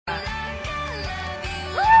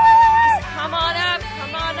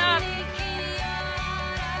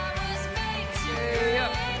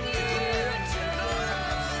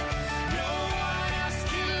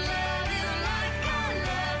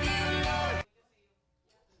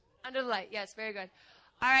Under the light. Yes, very good.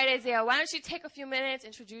 All right, Isaiah, why don't you take a few minutes,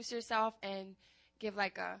 introduce yourself, and give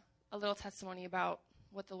like a little testimony about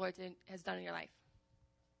what the Lord has done in your life.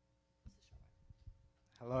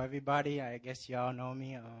 Hello, everybody. I guess y'all know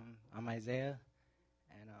me. I'm Isaiah,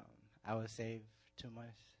 and I was saved 2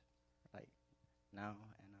 months, like now,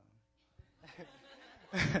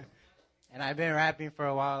 and and I've been rapping for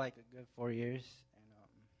a while, like a good 4 years, and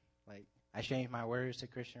like I changed my words to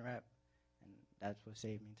Christian rap, and that's what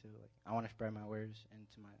saved me too. Like I want to spread my words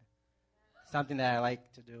into something that I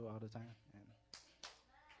like to do all the time.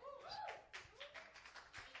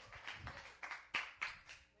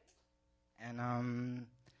 And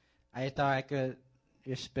I thought I could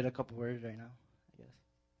just spit a couple words right now, I guess.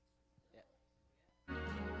 Yeah.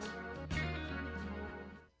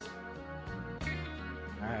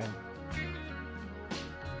 All right.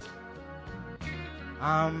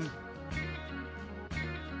 I'm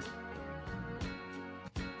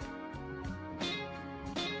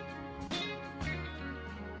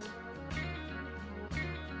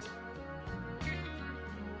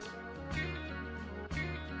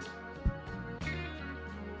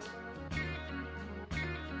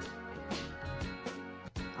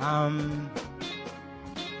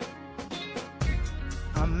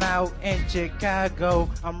out in Chicago,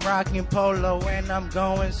 I'm rocking polo and I'm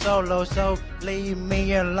going solo, so leave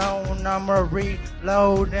me alone, I'ma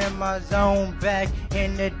reload in my zone. Back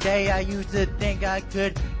in the day I used to think I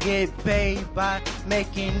could get paid by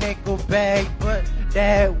making nickel bag, but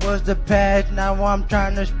that was the past. Now I'm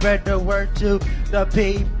trying to spread the word to the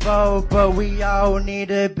people, but we all need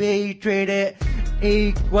to be treated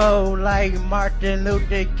equal, like Martin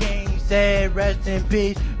Luther King said, rest in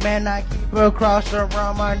peace. Man, I keep a cross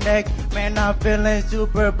around my neck. Man, I'm feeling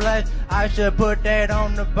super blessed. I should put that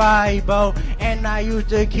on the Bible. And I used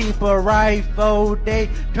to keep a rifle. They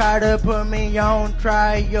try to put me on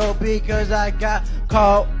trial because I got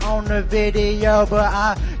caught on the video, but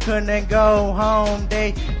I couldn't go home.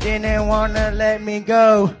 They didn't want to let me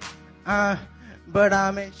go. But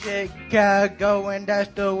I'm in Chicago, and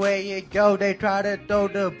that's the way it go. They try to throw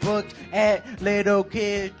the books at little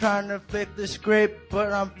kids, trying to flip the script,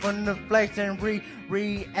 but I'm finna flex and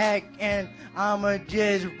react, and I'ma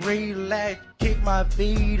just relax, kick my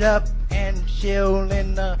feet up, and chill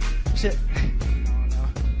in the shit.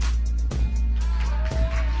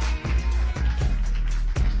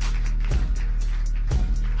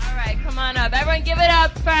 All right, come on up. Everyone give it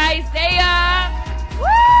up for Isaiah. Woo!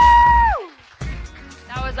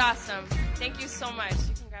 That was awesome. Thank you so much.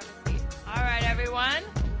 You can grab a seat. All right, everyone.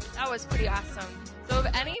 That was pretty awesome. So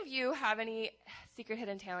if any of you have any secret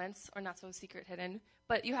hidden talents, or not so secret hidden,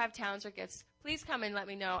 but you have talents or gifts, please come and let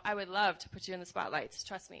me know. I would love to put you in the spotlights.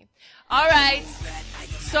 Trust me. All right.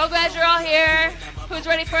 So glad you're all here. Who's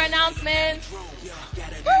ready for announcements? Woo!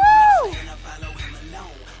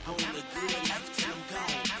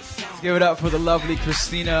 Let's give it up for the lovely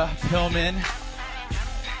Christina Pillman.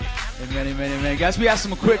 Many. Guys, we have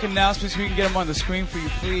some quick announcements. We can get them on the screen for you,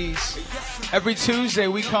 please. Every Tuesday,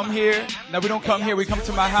 we come here. No, we don't come here. We come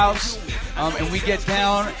to my house, and we get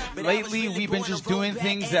down. Lately, we've been just doing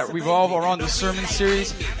things that revolve around the sermon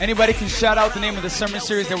series. Anybody can shout out the name of the sermon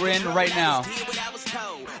series that we're in right now.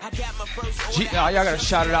 Y'all got to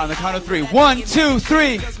shout it out on the count of 3. 1, 2,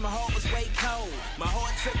 3.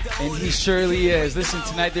 And he surely is. Listen,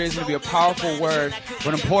 tonight there is going to be a powerful word.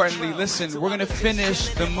 But importantly, listen, we're going to finish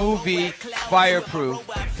the movie Fireproof.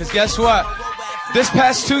 Because guess what? This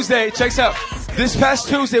past Tuesday, check this out. This past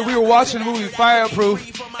Tuesday, we were watching the movie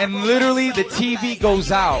Fireproof, and literally the TV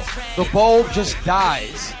goes out. The bulb just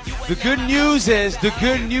dies. The good news is,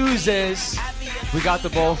 we got the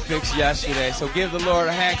bulb fixed yesterday. So give the Lord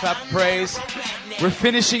a hand clap of praise. We're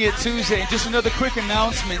finishing it Tuesday. And just another quick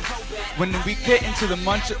announcement. When we get into the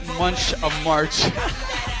month of March,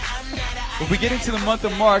 when we get into the month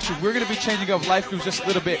of March, we're going to be changing up life groups just a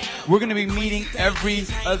little bit. We're going to be meeting every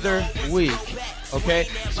other week. Okay?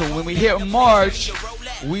 So when we hit March,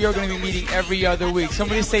 we are going to be meeting every other week.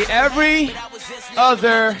 Somebody say every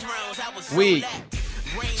other week.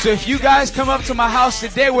 So if you guys come up to my house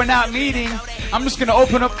today, we're not meeting. I'm just going to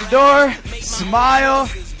open up the door, smile,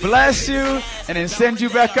 bless you, and then send you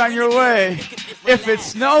back on your way. If it's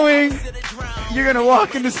snowing, you're going to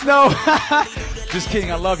walk in the snow. Just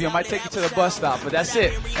kidding, I love you. I might take you to the bus stop, but that's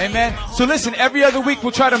it. Amen. So listen, every other week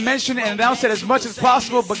we'll try to mention and announce it as much as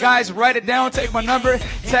possible. But guys, write it down, take my number,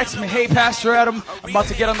 text me, hey, Pastor Adam, I'm about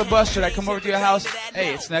to get on the bus. Should I come over to your house?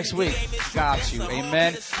 Hey, it's next week. Got you.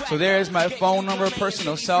 Amen. So there's my phone number,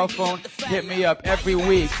 personal cell phone. Hit me up every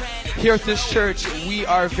week. Here at this church, we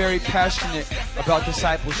are very passionate about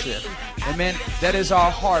discipleship. Amen. That is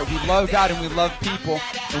our heart. We love God and we love people.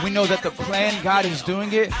 And we know that the plan God is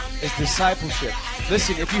doing it is discipleship.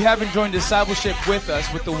 Listen, if you haven't joined discipleship with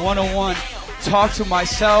us, with the 101, talk to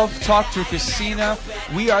myself, talk to Christina.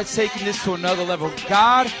 We are taking this to another level.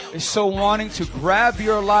 God is so wanting to grab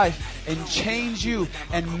your life and change you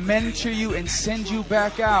and mentor you and send you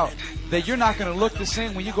back out that you're not going to look the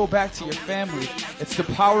same when you go back to your family. It's the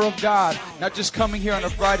power of God, not just coming here on a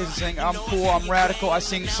Friday and saying, I'm cool, I'm radical, I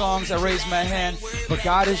sing songs, I raise my hand, but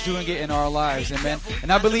God is doing it in our lives, amen.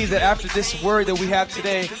 And I believe that after this word that we have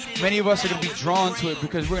today, many of us are going to be drawn to it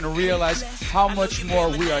because we're going to realize how much more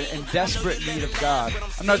we are in desperate need of God.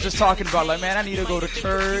 I'm not just talking about like, man, I need to go to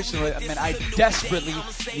church. Man, I desperately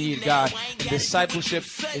need God. And discipleship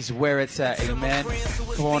is where it's at, amen.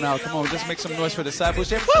 Come on out, come on, just make some noise for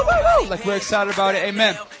discipleship. Woo, woo, woo! Like we're excited about it,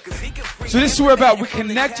 amen. So this is what we're about. We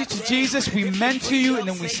connect you to Jesus, we mentor you, and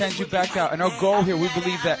then we send you back out. And our goal here, we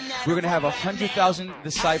believe that we're going to have 100,000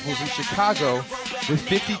 disciples in Chicago with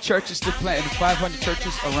 50 churches to plant and 500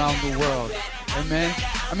 churches around the world. Amen.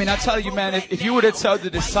 I mean, I tell you, man, if you were to tell the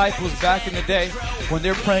disciples back in the day when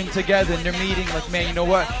they're praying together and they're meeting, like, man, you know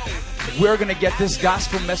what? We're going to get this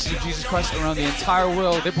gospel message of Jesus Christ around the entire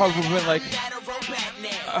world. They probably would have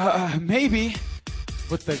been like, maybe.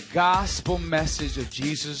 But the gospel message of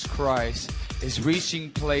Jesus Christ is reaching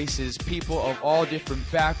places, people of all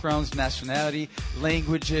different backgrounds, nationality,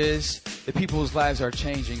 languages, the people's lives are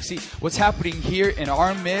changing. See, what's happening here in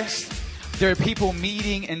our midst, there are people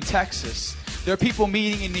meeting in Texas. There are people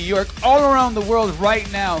meeting in New York, all around the world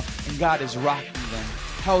right now, and God is rocking them.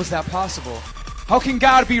 How is that possible? How can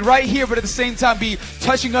God be right here, but at the same time be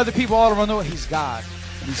touching other people all around the world? He's God.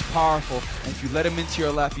 And He's powerful. And if you let Him into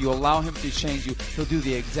your life, you allow Him to change you, He'll do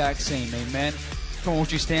the exact same. Amen. Come on,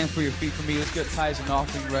 won't you stand for your feet for me? Let's get tithes and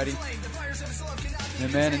offering ready.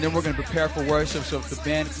 Amen. And then we're going to prepare for worship. So if the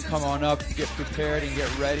band can come on up, get prepared and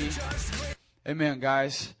get ready. Amen,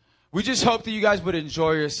 guys. We just hope that you guys would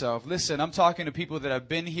enjoy yourself. Listen, I'm talking to people that have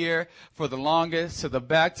been here for the longest, to the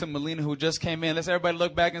back, to Melina who just came in. Let's everybody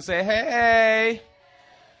look back and say, hey.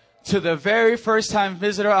 To the very first time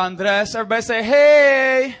visitor, Andres. Everybody say,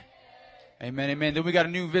 hey. Amen, amen. Then we got a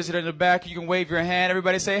new visitor in the back. You can wave your hand.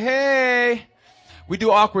 Everybody say, hey. We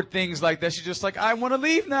do awkward things like that. She's just like, I want to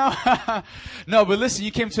leave now. No, but listen,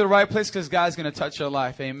 you came to the right place because God's going to touch your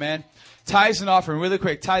life. Amen. Tithes and offering, really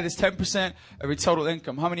quick. Tithe is 10% of your total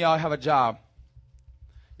income. How many of y'all have a job?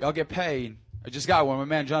 Y'all get paid. I just got one. My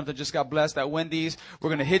man Jonathan just got blessed at Wendy's. We're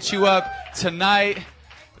going to hit you up tonight.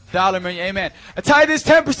 $1 million. Amen. A tithe is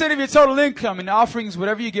 10% of your total income, and offerings,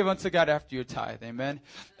 whatever you give unto God after your tithe. Amen.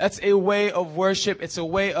 That's a way of worship. It's a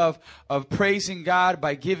way of praising God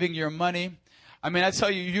by giving your money. I mean, I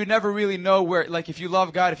tell you, you never really know where, like, if you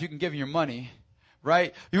love God, if you can give your money,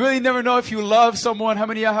 right? You really never know if you love someone. How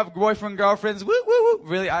many of y'all have boyfriend, girlfriends? Woo, woo, woo.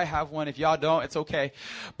 Really, I have one. If y'all don't, it's okay.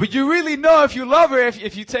 But you really know if you love her,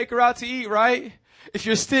 if you take her out to eat, right? If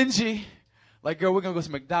you're stingy, like, girl, we're going to go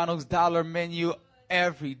to McDonald's, dollar menu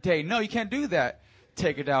every day. No, you can't do that.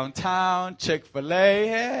 Take her downtown, Chick-fil-A,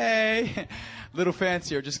 hey. Little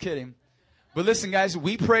fancier, just kidding. But listen, guys,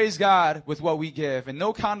 we praise God with what we give. And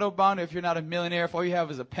no condo bond if you're not a millionaire. If all you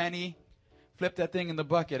have is a penny, flip that thing in the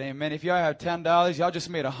bucket, amen. If y'all have $10, y'all just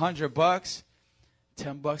made $100.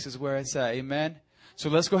 $10 is where it's at, amen. So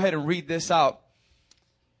let's go ahead and read this out.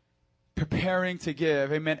 Preparing to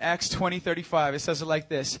give, amen. Acts 20:35, it says it like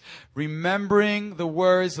this. Remembering the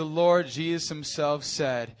words the Lord Jesus Himself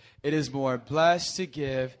said, it is more blessed to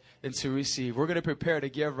give than to receive. We're going to prepare to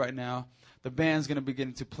give right now. The band's going to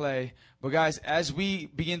begin to play. But guys, as we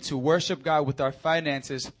begin to worship God with our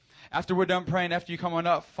finances, after we're done praying, after you come on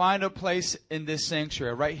up, find a place in this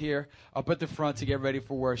sanctuary right here up at the front to get ready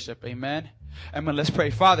for worship. Amen. Amen. Let's pray.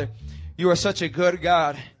 Father, you are such a good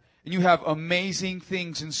God, and you have amazing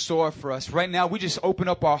things in store for us. Right now, we just open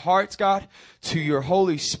up our hearts, God, to your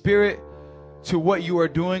Holy Spirit, to what you are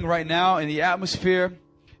doing right now in the atmosphere.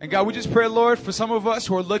 And God, we just pray, Lord, for some of us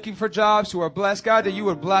who are looking for jobs, who are blessed, God, that you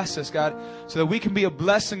would bless us, God, so that we can be a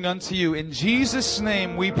blessing unto you. In Jesus'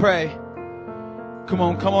 name we pray. Come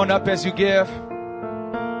on up as you give.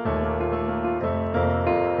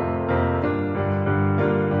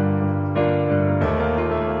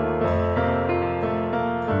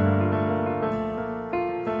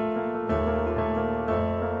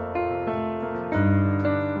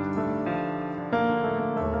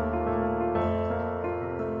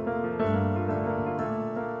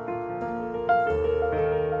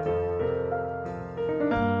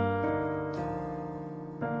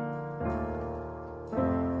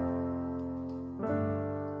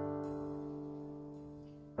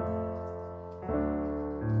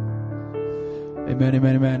 Amen,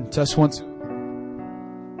 amen, amen. Test 1,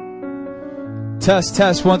 2. Test,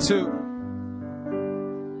 test, 1,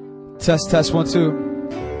 2. Test, test, 1, 2.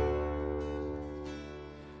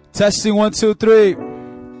 Testing, 1, 2, 3.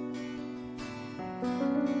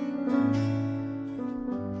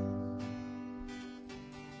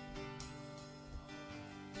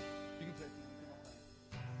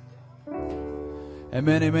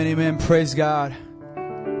 Amen, amen, amen. Praise God.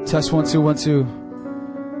 Test, 1, 2, 1, 2.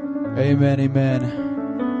 Amen, amen.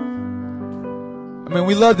 I mean,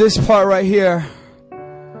 we love this part right here.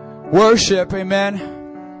 Worship,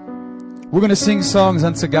 amen. We're going to sing songs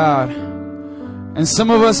unto God. And some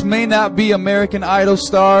of us may not be American Idol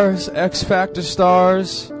stars, X Factor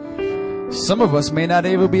stars. Some of us may not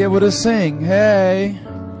even be able to sing. Hey,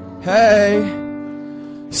 hey.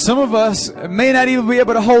 Some of us may not even be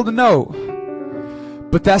able to hold a note.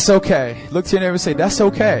 But that's okay. Look to your neighbor and say, that's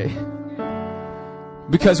okay.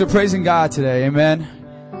 Because we're praising God today, amen.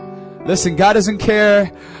 Listen, God doesn't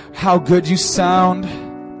care how good you sound.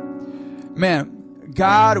 Man,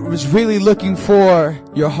 God was really looking for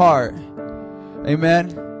your heart. Amen.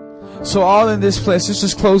 So all in this place, let's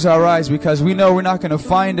just close our eyes, because we know we're not going to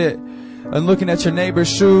find it and looking at your neighbor's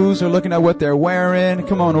shoes or looking at what they're wearing.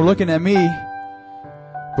 Come on, or looking at me.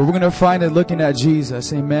 But we're going to find it looking at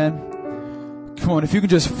Jesus. Amen. Come on, if you can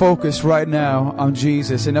just focus right now on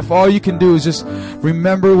Jesus. And if all you can do is just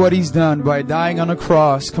remember what He's done by dying on a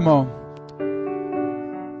cross. Come on.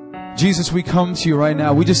 Jesus, we come to you right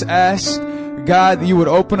now. We just ask, God, that you would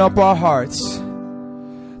open up our hearts.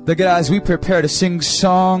 That, God, as we prepare to sing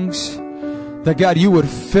songs, that, God, you would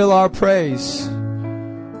fill our praise.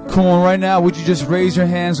 Come on, right now, would you just raise your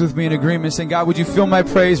hands with me in agreement, saying, God, would you fill my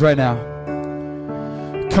praise right now?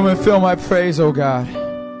 Come and fill my praise, oh God.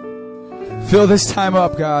 Fill this time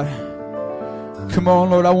up, God. Come on,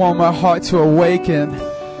 Lord, I want my heart to awaken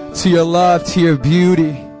to your love, to your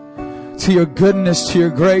beauty, to your goodness, to your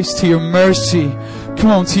grace, to your mercy. Come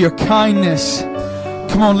on, to your kindness.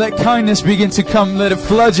 Come on, let kindness begin to come. Let it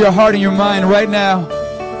flood your heart and your mind right now.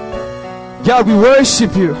 God, we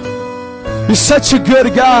worship you. You're such a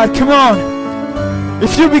good God. Come on.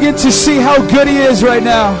 If you begin to see how good He is right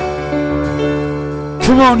now,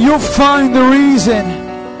 come on, you'll find the reason.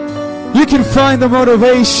 You can find the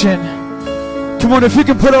motivation. Come on, if you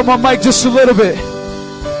can put up my mic just a little bit.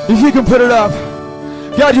 If you can put it up.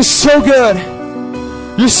 God, you're so good.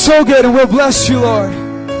 You're so good, and we'll bless you, Lord.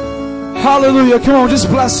 Hallelujah. Come on, just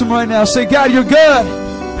bless Him right now. Say, God, you're good.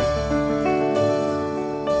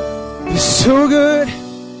 You're so good.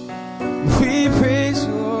 We praise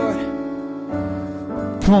you, Lord.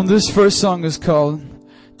 Come on, this first song is called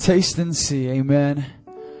Taste and See. Amen.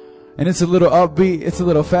 And it's a little upbeat. It's a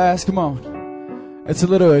little fast. Come on. It's a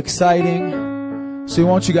little exciting. So we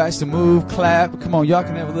want you guys to move, clap. Come on, y'all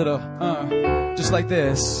can have a little, just like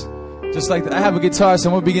this. Just like that. I have a guitar, so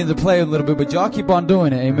I'm going to begin to play a little bit, but y'all keep on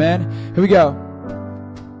doing it. Amen. Here we go.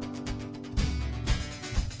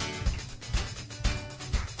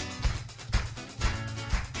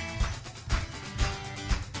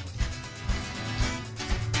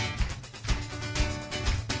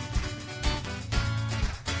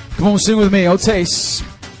 Come on, sing with me. Oh, taste.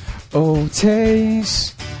 Oh,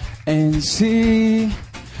 taste and see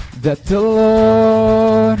that the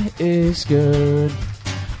Lord is good.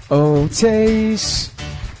 Oh, taste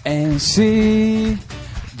and see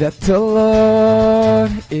that the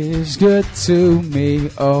Lord is good to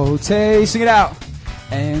me. Oh, taste, sing it out.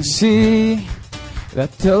 And see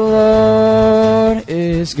that the Lord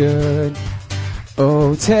is good.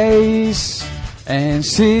 Oh, taste and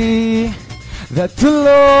see that the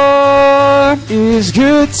Lord is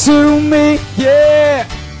good to me. Yeah.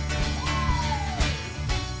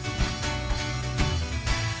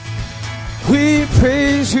 We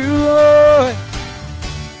praise you, Lord.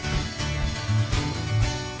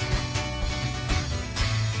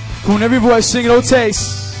 Come on, every voice sing it. Oh,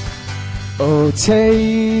 taste. Oh,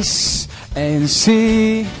 taste and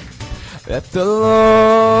see that the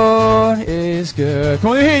Lord is good.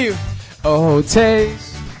 Come on, let me hear you. Oh, taste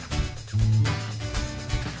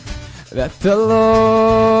that the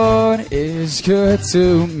Lord is good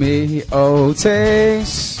to me. Oh,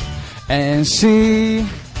 taste and see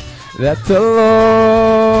that the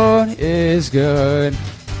Lord is good.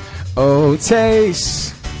 Oh,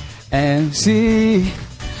 taste and see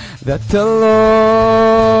that the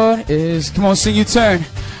Lord is. Come on, sing, you turn.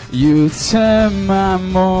 You turn my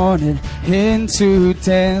mourning into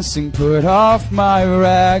dancing, put off my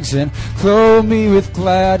rags and clothe me with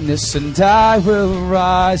gladness, and I will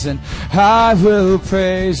rise and I will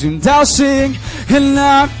praise you, and I'll sing and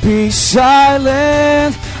not be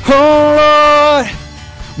silent. Oh Lord,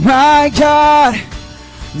 my God,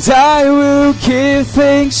 and I will give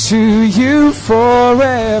thanks to you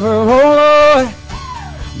forever. Oh Lord,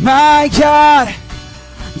 my God,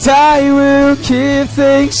 and I will give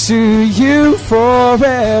thanks to you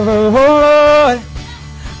forever. Oh Lord,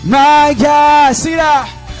 my God, see that?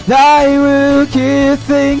 I will give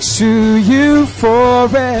thanks to you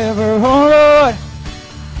forever. Oh Lord,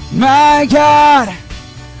 my God,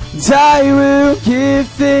 and I will give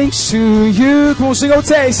thanks to you. Come on, sing,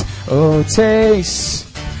 oh taste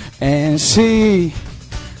and see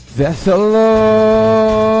that the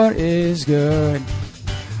Lord is good.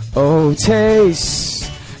 Oh,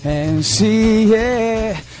 taste and see,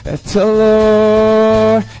 yeah, that the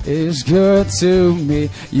Lord is good to me.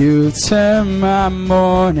 You turn my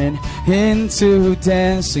mourning into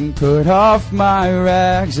dancing, put off my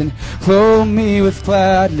rags and clothe me with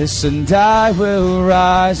gladness, and I will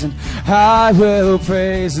rise and I will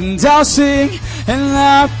praise, and I'll sing and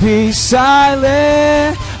not be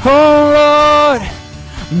silent. Oh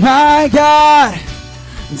Lord, my God,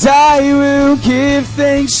 and I will give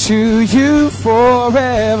thanks to you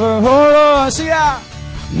forever. Oh Lord, sing out.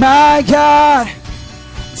 My God,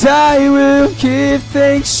 and I will give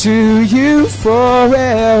thanks to you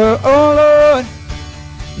forever. Oh Lord,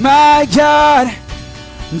 my God,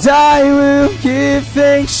 and I will give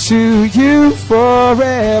thanks to you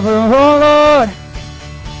forever. Oh Lord,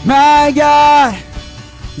 my God,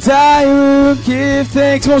 and I will give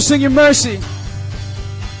thanks. Come on, sing your mercy.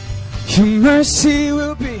 Your mercy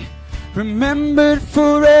will be remembered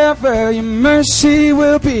forever. Your mercy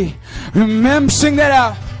will be remembered. Sing that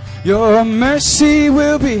out. Your mercy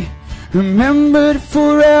will be remembered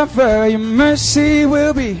forever. Your mercy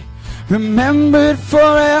will be remembered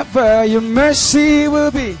forever. Your mercy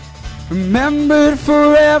will be remembered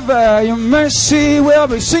forever. Your mercy will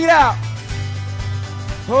be. Sing it out.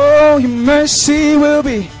 Oh, your mercy will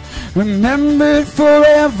be remembered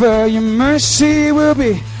forever. Your mercy will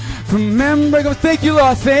be remembered. Go, thank you,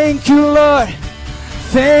 Lord. Thank you, Lord.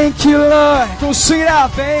 Thank you, Lord. Go, sing it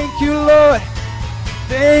out. Thank you, Lord.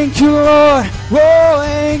 Thank you, Lord. Whoa,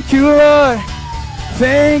 thank you, Lord.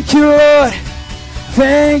 Thank you, Lord.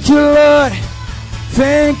 Thank you, Lord.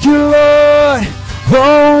 Thank you, Lord.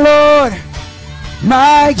 Oh, Lord,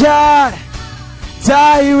 my God,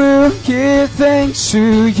 I will give thanks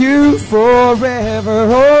to you forever.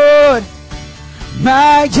 Lord,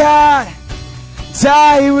 my God,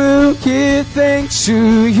 I will give thanks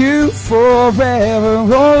to you forever.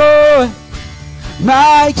 Oh, Lord,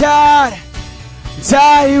 my God,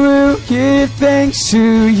 I will give thanks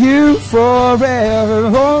to you forever.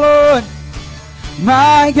 Oh Lord,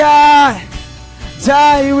 my God,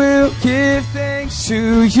 I will give thanks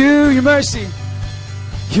to you. Your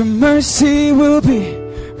mercy will be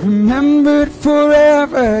remembered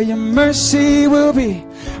forever. Your mercy will be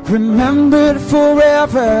remembered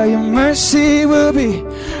forever. Your mercy will be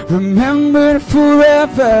remembered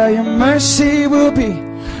forever. Your mercy will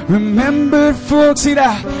be remembered for, see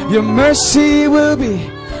that? Your mercy will be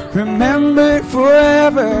remembered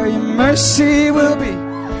forever. Your mercy will be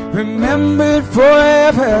remembered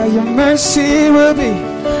forever. Your mercy will be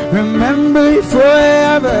remembered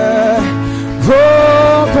forever.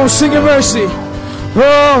 Oh, come on, sing your mercy.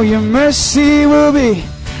 Oh, your mercy will be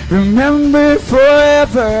remembered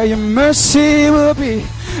forever. Your mercy will be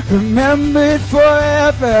remembered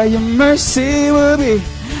forever. Your mercy will be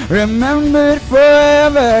remembered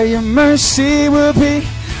forever. Your mercy will be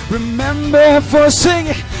remembered for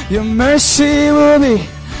singing. Your mercy will be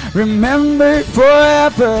remembered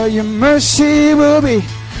forever. Your mercy will be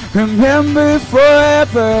remembered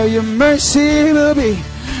forever. Your mercy will be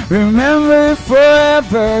remembered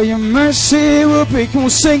forever. Your mercy will be. Come on,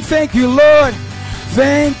 sing. Thank you, Lord.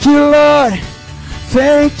 Thank you, Lord.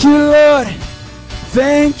 Thank you, Lord.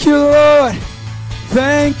 Thank you, Lord.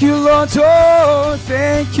 Thank you, Lord. Oh,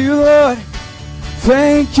 thank you, Lord.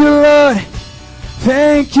 Thank you, Lord.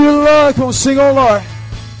 Thank you, Lord. Come on, sing, oh Lord.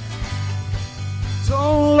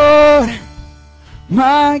 Oh Lord,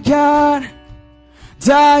 my God,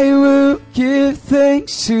 I will give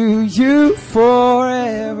thanks to you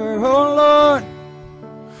forever. Oh Lord,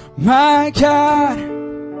 my God,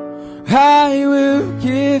 I will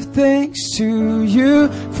give thanks to you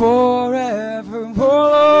forever. Oh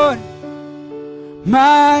Lord,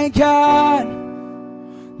 my God,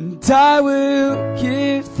 and I will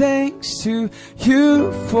give thanks to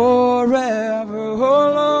you forever.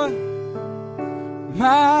 Oh Lord,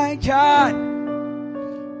 my God.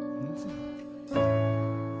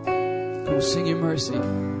 Go sing your mercy.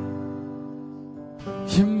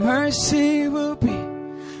 Your mercy will be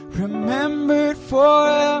remembered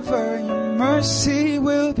forever. Your mercy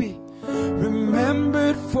will be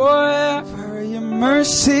remembered forever. Your Your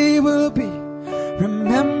mercy will be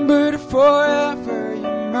remembered forever.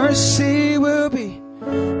 Your mercy will be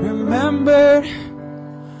remembered.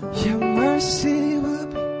 Your mercy will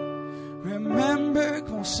be remembered.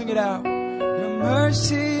 Come on, sing it out. Your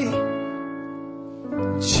mercy,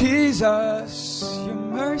 Jesus, your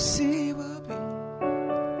mercy will be.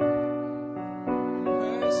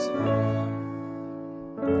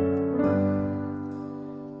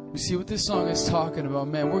 You see what this song is talking about,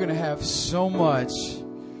 man. We're going to have so much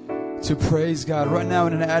to praise God right now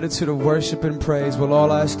in an attitude of worship and praise with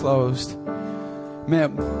all eyes closed.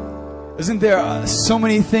 Man, isn't there so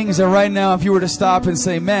many things that right now, if you were to stop and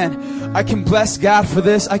say, man, I can bless God for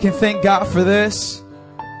this, I can thank God for this.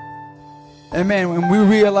 And man, when we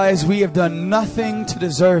realize we have done nothing to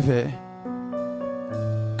deserve it.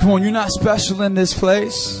 Come on, you're not special in this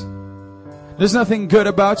place. There's nothing good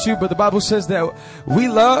about you, but the Bible says that we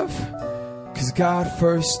love because God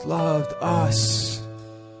first loved us.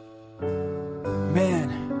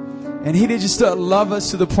 Man. And He didn't just love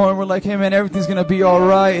us to the point where we're like, hey man, everything's going to be all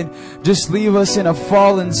right, and just leave us in a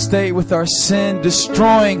fallen state with our sin,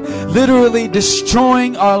 literally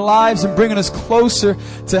destroying our lives and bringing us closer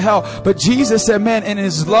to hell. But Jesus said, man, in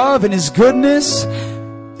His love and His goodness,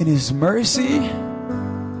 in His mercy,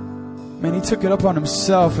 man, He took it up on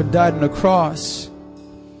Himself and died on the cross.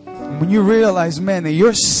 And when you realize, man, that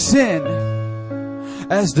your sin,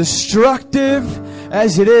 as destructive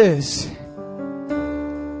as it is,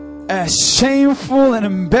 as shameful and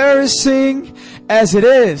embarrassing as it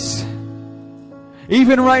is,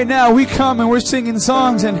 even right now we come and we're singing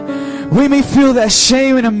songs and we may feel that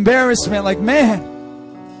shame and embarrassment, like, man,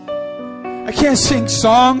 I can't sing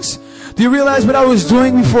songs. Do you realize what I was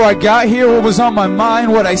doing before I got here? What was on my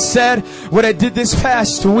mind? What I said? What I did this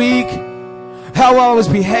past week? How I was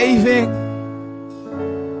behaving?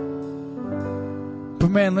 But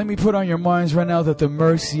man, let me put on your minds right now that the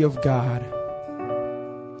mercy of God,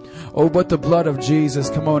 oh, but the blood of Jesus,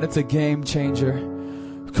 come on, it's a game changer.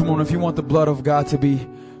 Come on, if you want the blood of God to be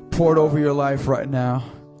poured over your life right now,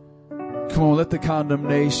 come on, let the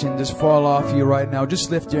condemnation just fall off you right now. Just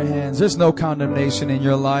lift your hands. There's no condemnation in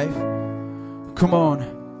your life. Come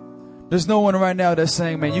on. There's no one right now that's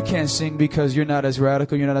saying, man, you can't sing because you're not as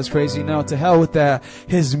radical, you're not as crazy. No, to hell with that.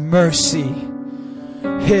 His mercy.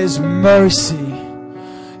 His mercy.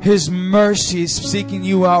 His mercy is seeking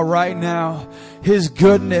you out right now. His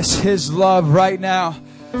goodness, His love right now.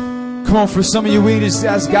 Come on, for some of you, we just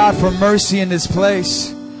ask God for mercy in this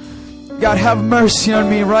place. God, have mercy on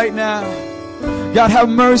me right now. God, have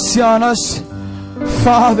mercy on us,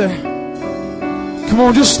 Father. Come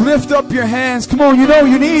on, just lift up your hands. Come on, you know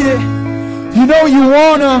you need it. You know you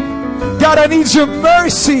want Him. God, I need your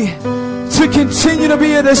mercy to continue to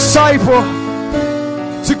be a disciple,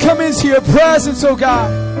 to come into your presence, oh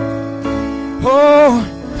God. Oh,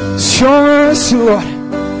 show mercy, Lord.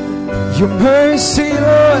 Your mercy,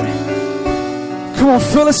 Lord. Come on,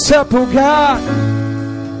 fill us up, oh God.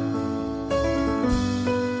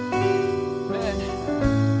 Man.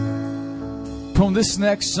 Come on, this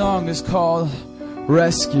next song is called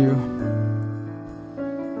Rescue.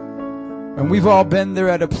 And we've all been there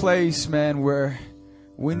at a place, man, where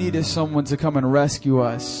we needed someone to come and rescue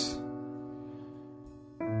us.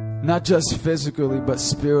 Not just physically, but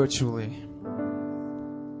spiritually.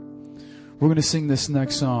 We're going to sing this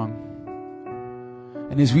next song.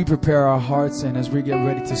 And as we prepare our hearts and as we get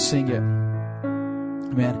ready to sing it,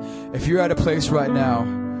 man, if you're at a place right now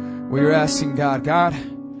where you're asking God, I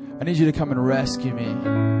need you to come and rescue me.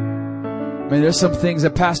 Man, there's some things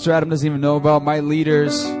that Pastor Adam doesn't even know about. My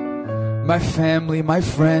leaders, my family, my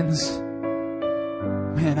friends.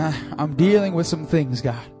 Man, I'm dealing with some things,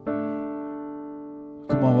 God.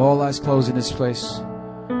 Come on, all eyes closed in this place.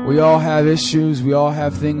 We all have issues. We all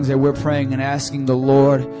have things that we're praying and asking the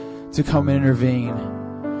Lord to come and intervene.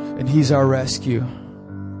 And He's our rescue.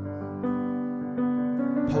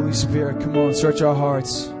 Holy Spirit, come on, search our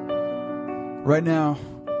hearts. Right now,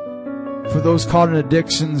 for those caught in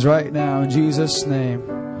addictions right now, in Jesus' name,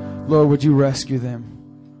 Lord, would you rescue them?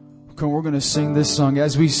 Come on, we're going to sing this song.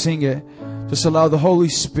 As we sing it, just allow the Holy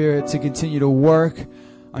Spirit to continue to work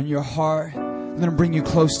on your heart. I'm going to bring you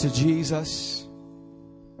close to Jesus.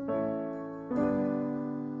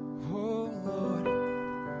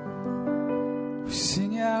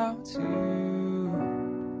 Sing out to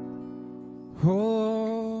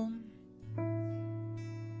home.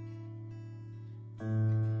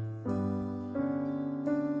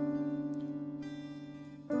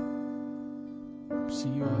 See,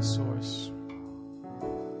 you are the source,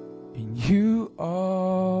 and you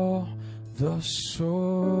are the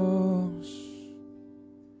source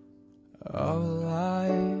of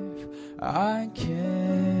life. I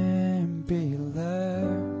can't be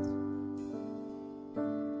left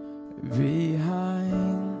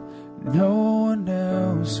behind. No one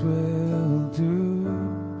else will do.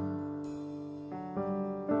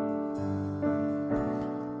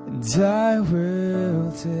 And I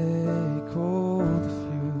will take hold of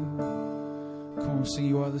you. Come on, sing,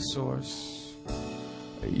 you are the source.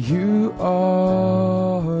 You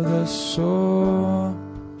are the source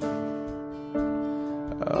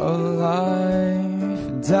of life,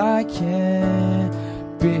 and I can't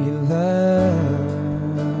be left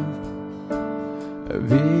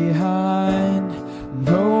behind.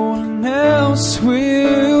 No one else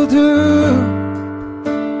will do.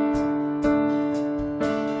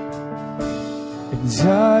 And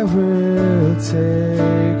I will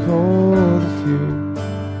take hold of you.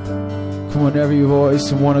 Come on, every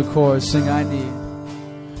voice in one accord, sing, I need.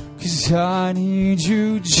 'Cause I need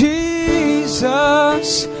you,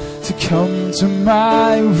 Jesus, to come to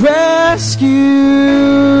my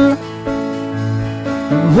rescue.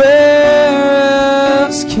 And where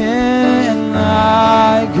else can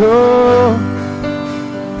I go?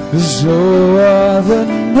 There's no other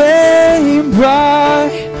name by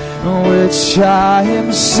which I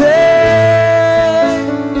am saved.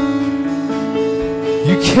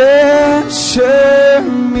 You capture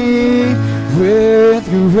me with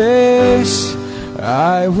grace.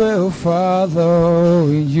 I will follow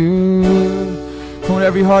you. Come on,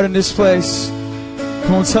 every heart in this place.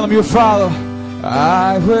 Come on, tell them you'll follow.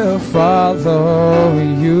 I will follow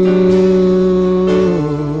you.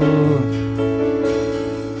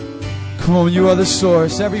 Come on, you are the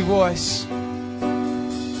source. Every voice.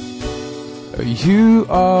 You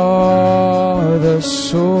are the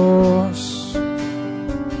source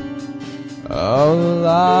of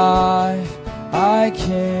life. I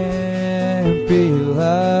can't be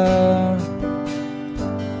left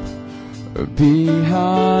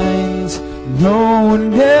behind. No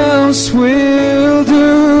one else will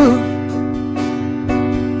do.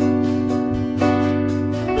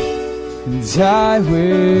 And I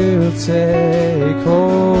will take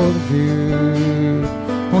hold of you.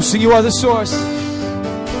 We'll sing, you are the source.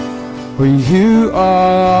 For you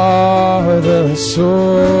are the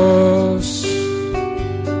source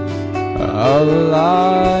of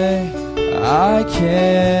life. I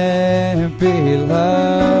can't be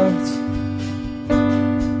left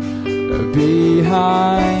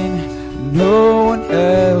behind. No one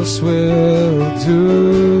else will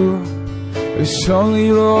do. It's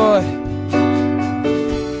only Lord.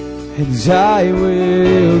 And I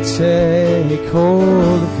will take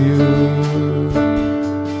hold of you.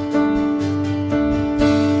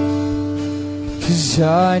 'Cause I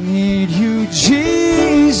need you,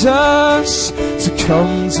 Jesus, to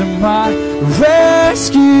come to my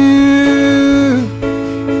rescue.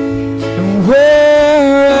 And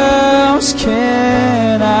where else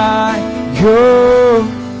can I go?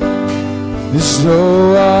 There's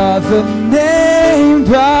no other name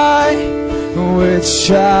by which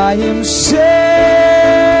I am saved.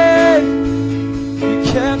 You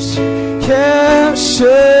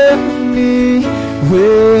capture me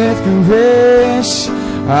with grace.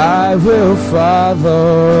 I will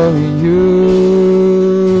follow you.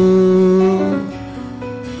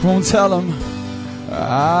 Won't tell him.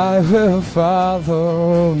 I will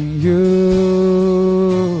follow you.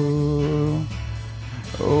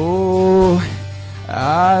 Oh,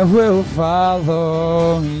 I will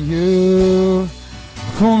follow you.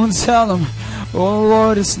 Come and tell him, oh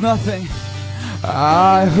Lord, it's nothing.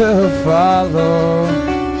 I will follow.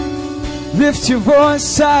 Lift your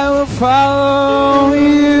voice, I will follow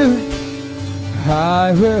you.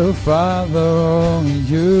 I will follow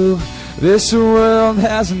you. This world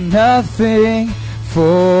has nothing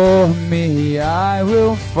for me. I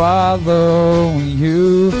will follow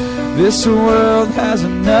you. This world has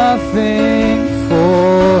nothing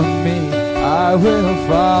for me. I will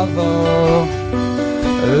follow.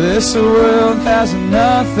 This world has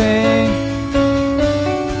nothing.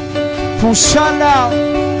 Come shout out.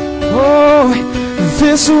 Oh,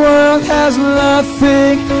 this world has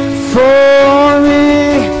nothing for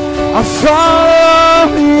me. I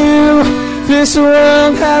follow you. This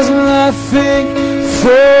world has nothing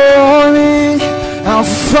for me. I'll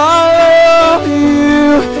follow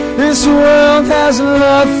you. This world has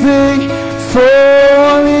nothing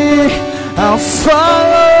for me. I'll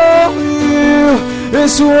follow you.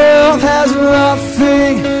 This world has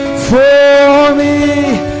nothing for me.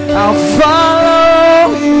 I'll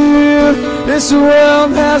follow you. This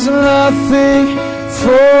world has nothing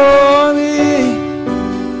for me.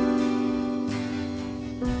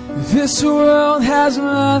 This world has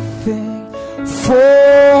nothing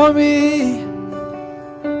for me.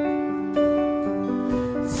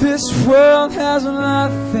 This world has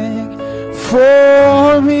nothing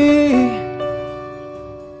for me.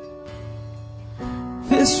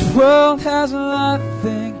 This world has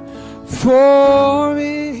nothing for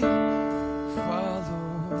me. Follow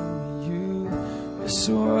you. This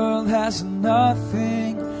world has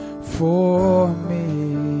nothing for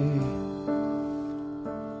me.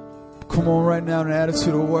 Come on right now in an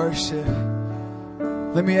attitude of worship.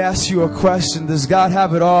 Let me ask you a question. Does God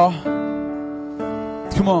have it all?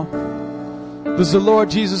 Come on. Does the Lord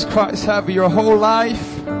Jesus Christ have your whole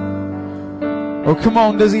life? Or come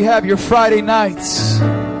on, does He have your Friday nights?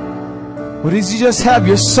 Or does He just have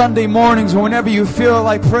your Sunday mornings, or whenever you feel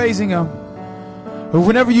like praising Him? Or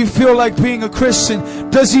whenever you feel like being a Christian?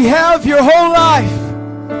 Does He have your whole life?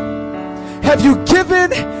 Have you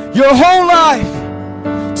given your whole life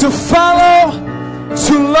to follow,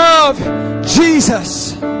 to love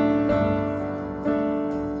Jesus?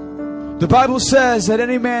 The Bible says that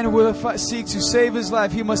any man who will seek to save his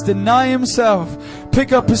life, he must deny himself,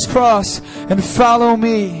 pick up his cross, and follow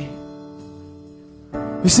me.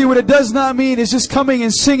 You see, what it does not mean is just coming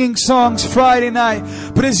and singing songs Friday night,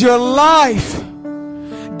 but is your life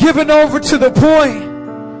given over to the point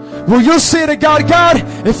where you'll say to God, God,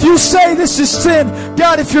 if you say this is sin,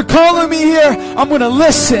 God, if you're calling me here, I'm going to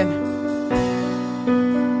listen.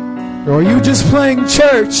 Or are you just playing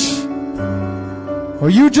church? Or are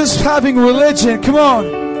you just having religion? Come on.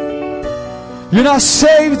 You're not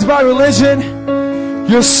saved by religion.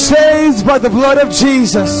 You're saved by the blood of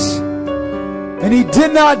Jesus. And He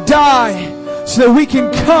did not die so that we can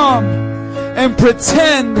come and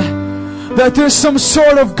pretend that there's some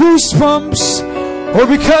sort of goosebumps, or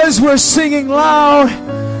because we're singing loud,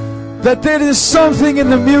 that there is something in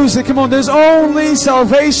the music. Come on, there's only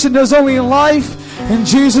salvation, there's only life in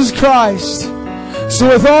Jesus Christ. So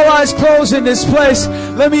with all eyes closed in this place,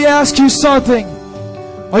 let me ask you something.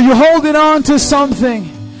 Are you holding on to something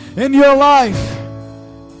in your life?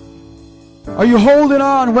 Are you holding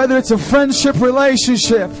on, whether it's a friendship,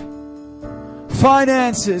 relationship,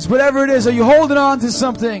 finances, whatever it is, are you holding on to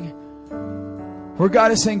something where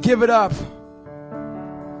God is saying, give it up?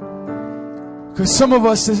 Because some of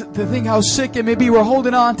us, to think how sick it may be, we're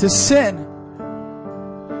holding on to sin.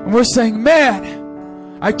 And we're saying, man,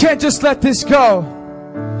 I can't just let this go.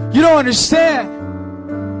 You don't understand.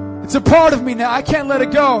 It's a part of me now. I can't let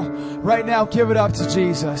it go. Right now, give it up to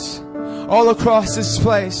Jesus. All across this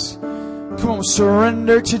place. Come on,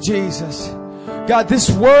 surrender to Jesus. God, this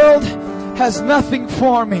world has nothing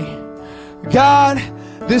for me. God,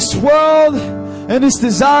 this world and its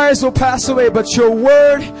desires will pass away, but your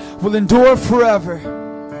word will endure forever.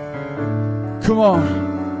 Come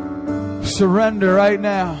on. Surrender right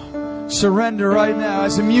now. Surrender right now.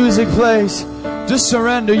 As the music plays, just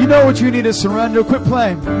surrender. You know what you need to surrender. Quit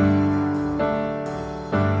playing.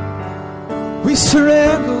 We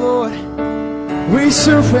surrender, Lord. We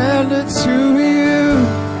surrender to you.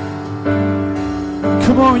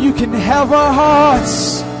 Come on, you can have our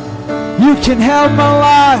hearts. You can have my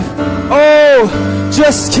life. Oh,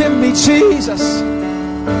 just give me Jesus.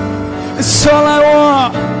 It's all I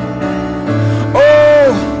want.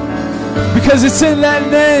 Oh, because it's in that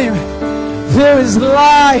name there is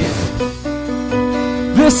life.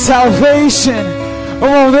 There's salvation.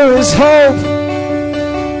 Oh, there is hope.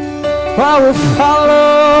 I will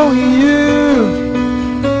follow you.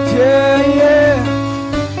 Yeah, yeah.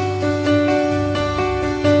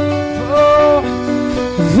 Oh,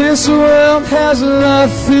 this world has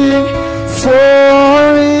nothing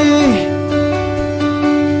for me.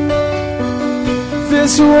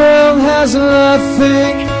 This world has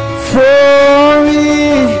nothing for me.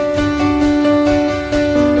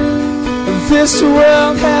 This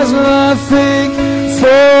world has nothing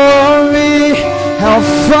for me. I'll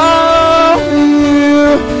follow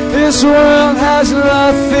you. This world has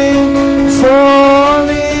nothing for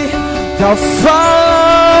me. I'll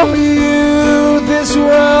follow you. This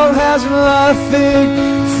world has nothing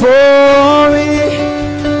for me.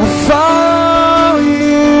 I'll follow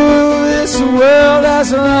you. This world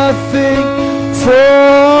has nothing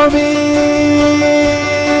for me.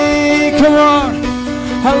 Come on.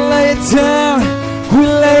 I lay it down, we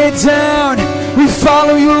lay it down, we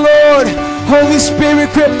follow you, Lord. Holy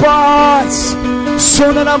Spirit, grip our hearts.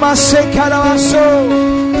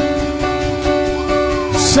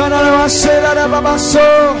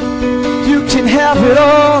 You can have it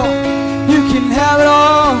all. You can have it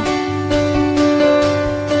all.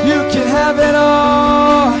 You can have it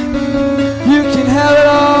all. You can have it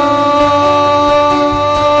all.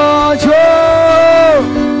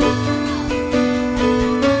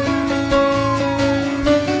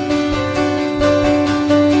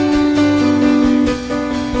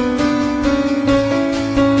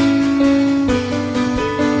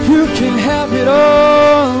 have it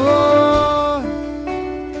all, Lord.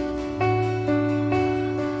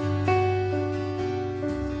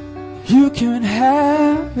 You can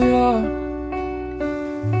have it all.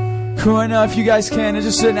 Come on now, if you guys can, it's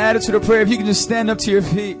just an attitude of prayer. If you can just stand up to your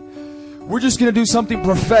feet. We're just going to do something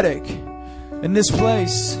prophetic in this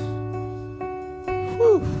place.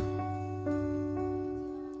 Whew.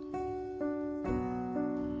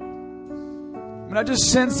 And I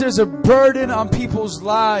just sense there's a burden on people's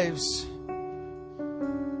lives.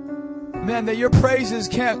 Man, that your praises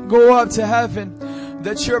can't go up to heaven.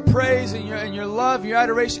 That your praise and your love, your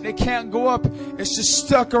adoration, it can't go up. It's just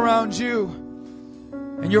stuck around you.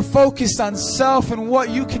 And you're focused on self and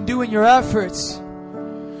what you can do in your efforts.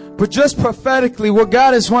 But just prophetically, what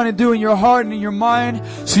God is wanting to do in your heart and in your mind,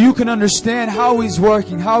 so you can understand how He's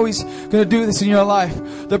working, how He's going to do this in your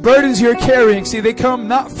life. The burdens you're carrying, see, they come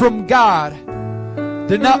not from God.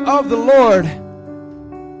 They're not of the Lord.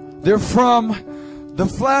 They're from the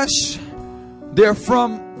flesh. They're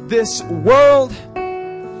from this world.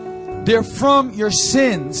 They're from your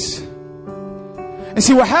sins. And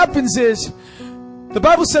see, what happens is, the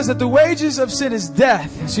Bible says that the wages of sin is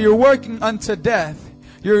death. So you're working unto death.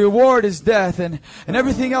 Your reward is death, and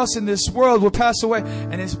everything else in this world will pass away,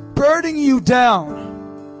 and it's burdening you down.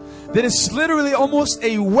 That it's literally almost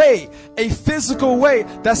a weight, a physical weight,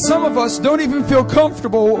 that some of us don't even feel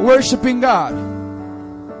comfortable worshiping God.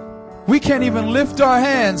 We can't even lift our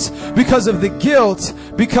hands because of the guilt,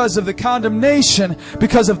 because of the condemnation,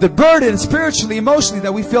 because of the burden spiritually, emotionally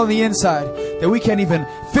that we feel on the inside, that we can't even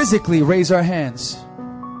physically raise our hands.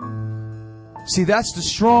 See, that's the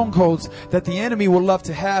strongholds that the enemy would love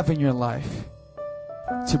to have in your life.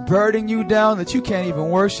 To burden you down that you can't even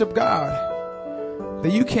worship God.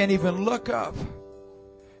 That you can't even look up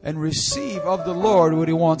and receive of the Lord what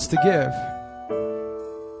He wants to give.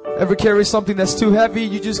 Ever carry something that's too heavy,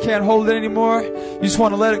 you just can't hold it anymore? You just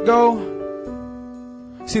want to let it go?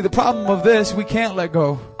 See, the problem of this, we can't let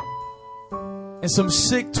go. In some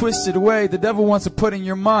sick, twisted way, the devil wants to put in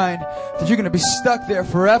your mind that you're going to be stuck there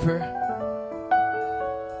forever.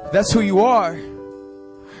 That's who you are.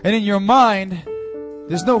 And in your mind,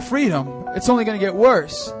 there's no freedom. It's only going to get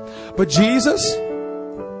worse. But Jesus,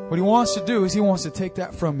 what He wants to do is He wants to take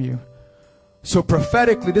that from you. So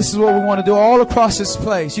prophetically, this is what we want to do all across this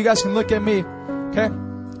place. You guys can look at me, okay?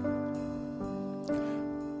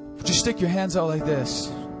 Just stick your hands out like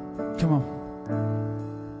this. Come on.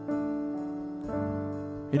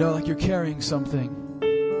 You know, like you're carrying something.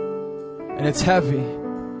 And it's heavy.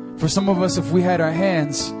 For some of us, if we had our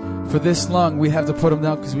hands for this long, we'd have to put them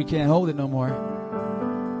down because we can't hold it no more.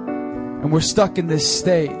 And we're stuck in this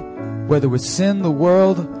state, whether it's sin, the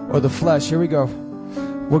world, or the flesh. Here we go.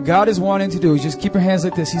 What God is wanting to do is just keep your hands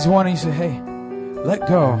like this. He's wanting you to say, hey, let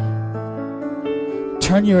go.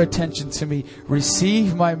 Turn your attention to me.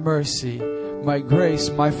 Receive my mercy, my grace,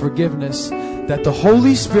 my forgiveness, that the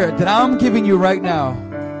Holy Spirit that I'm giving you right now,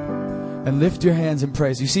 and lift your hands in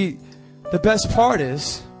praise. You see, the best part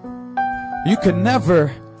is, you can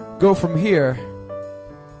never go from here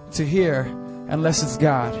to here unless it's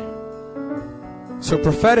God. So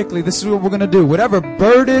prophetically, this is what we're going to do. Whatever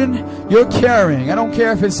burden you're carrying, I don't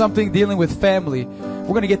care if it's something dealing with family, we're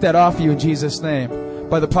going to get that off you in Jesus' name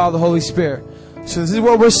by the power of the Holy Spirit. So this is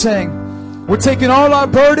what we're saying. We're taking all our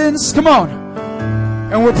burdens, come on,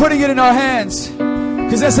 and we're putting it in our hands.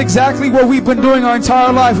 Because that's exactly what we've been doing our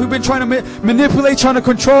entire life. We've been trying to manipulate, trying to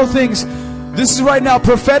control things. This is right now,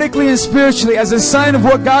 prophetically and spiritually, as a sign of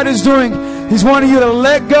what God is doing. He's wanting you to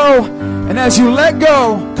let go. And as you let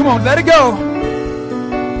go, come on, let it go.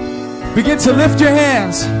 Begin to lift your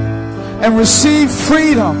hands and receive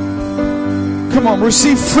freedom. Come on,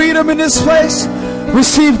 receive freedom in this place.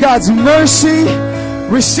 Receive God's mercy.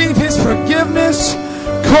 Receive His forgiveness.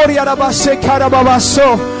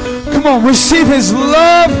 Come on, receive His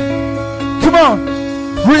love. Come on,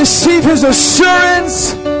 receive His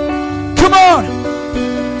assurance. Come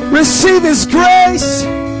on, receive His grace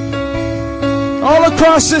all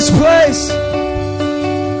across this place.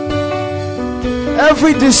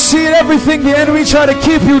 Every deceit, everything the enemy tried to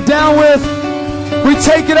keep you down with, we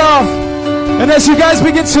take it off. And as you guys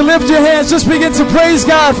begin to lift your hands, just begin to praise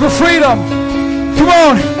God for freedom. Come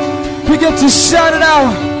on, begin to shout it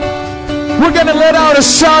out. We're going to let out a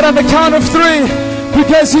shout on the count of 3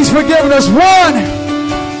 because He's forgiven us. 1,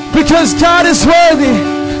 because God is worthy.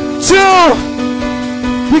 2,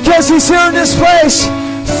 because He's here in this place.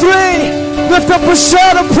 3, lift up a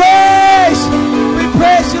shout of praise. We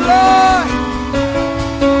praise You, Lord.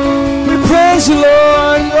 We praise You,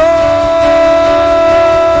 Lord. Oh,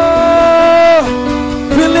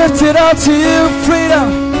 we lift it up to You.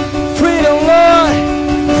 Freedom, freedom, Lord.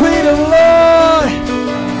 Freedom, Lord.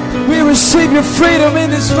 receive your freedom in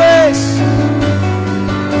this place.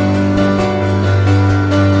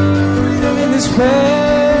 Freedom in this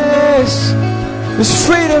place. There's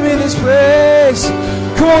freedom in this place.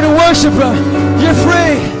 Come on and worship Him. You're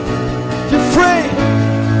free. You're free.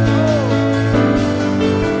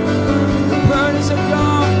 The burdens are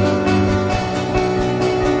gone.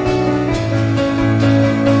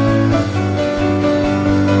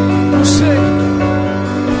 We'll sing.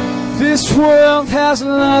 This world has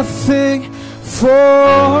nothing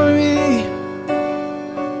for me.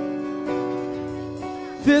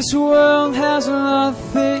 This world has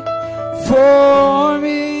nothing for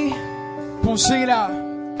me. Come on, sing it out.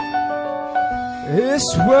 This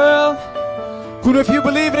world, good, if you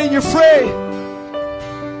believe it, you're free.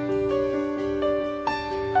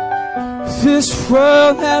 This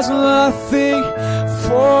world has nothing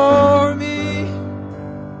for me.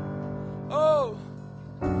 Oh,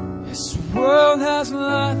 this world has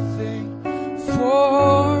nothing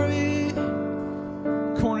for me.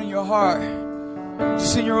 Come on, in your heart,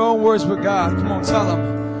 just in your own words with God. Come on, tell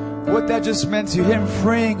Him what that just meant to Him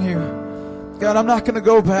freeing you. God, I'm not going to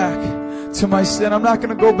go back to my sin. I'm not going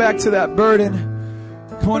to go back to that burden.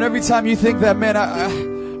 Come on, every time you think that, man,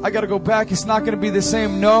 I got to go back, it's not going to be the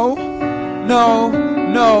same. No,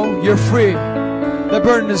 you're free. That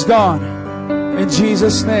burden is gone. In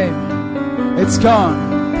Jesus' name, it's gone.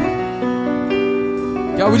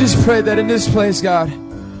 God, we just pray that in this place, God,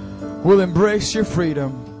 we'll embrace your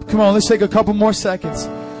freedom. Come on, let's take a couple more seconds.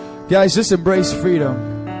 Guys, just embrace freedom.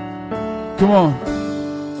 Come on.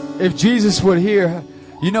 If Jesus would hear,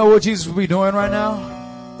 you know what Jesus would be doing right now?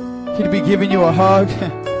 He'd be giving you a hug.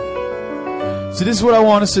 So this is what I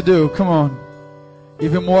want us to do. Come on.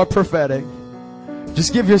 Even more prophetic.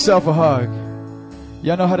 Just give yourself a hug.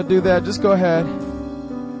 Y'all know how to do that? Just go ahead.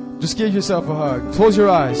 Just give yourself a hug. Close your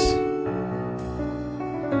eyes.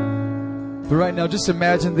 But right now, just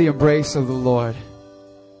imagine the embrace of the Lord.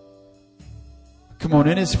 Come on,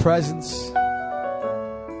 in His presence.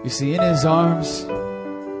 You see, in His arms.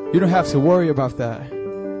 You don't have to worry about that.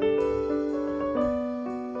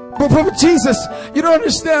 But Jesus, you don't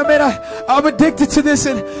understand, man. I'm addicted to this,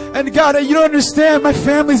 and God, you don't understand. My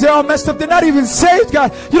family's, they're all messed up. They're not even saved,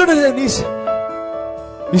 God. You don't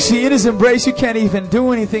understand. You see, in His embrace, you can't even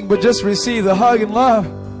do anything but just receive the hug and love.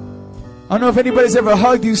 I don't know if anybody's ever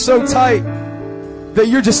hugged you so tight that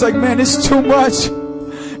you're just like, man, it's too much.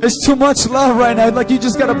 It's too much love right now. Like you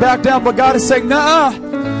just got to back down. But God is saying, nah,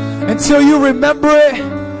 until you remember it,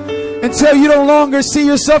 until you no longer see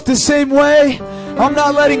yourself the same way, I'm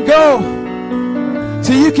not letting go.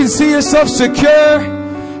 Till you can see yourself secure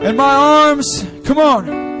in my arms. Come on.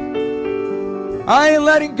 I ain't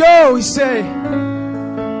letting go, He say.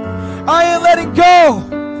 I ain't letting go.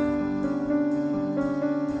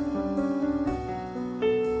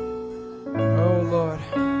 Oh Lord,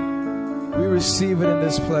 we receive it in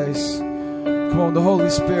this place. Come on, the Holy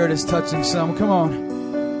Spirit is touching some. Come on.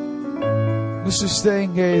 Let's just stay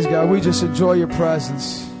engaged, God. We just enjoy your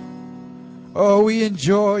presence. Oh, we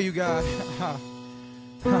enjoy you, God.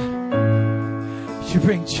 You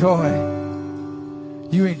bring joy.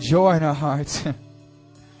 You bring joy in our hearts.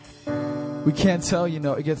 We can't tell you,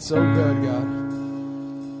 no. It gets so good, God.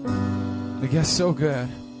 It gets so good.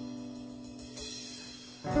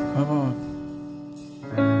 Come on.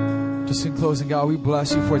 Just in closing, God, we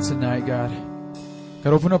bless you for tonight, God.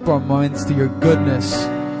 God, open up our minds to your goodness,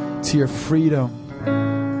 to your freedom,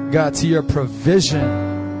 God, to your provision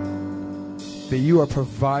that you are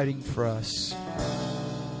providing for us.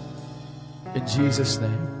 In Jesus'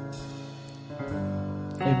 name.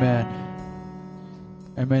 Amen.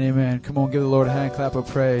 Amen, amen. Come on, give the Lord a hand clap of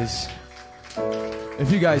praise.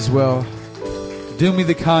 If you guys will, do me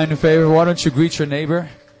the kind favor. Why don't you greet your neighbor?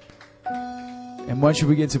 And once you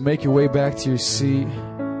begin to make your way back to your seat,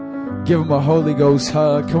 give him a Holy Ghost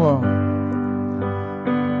hug. Come on.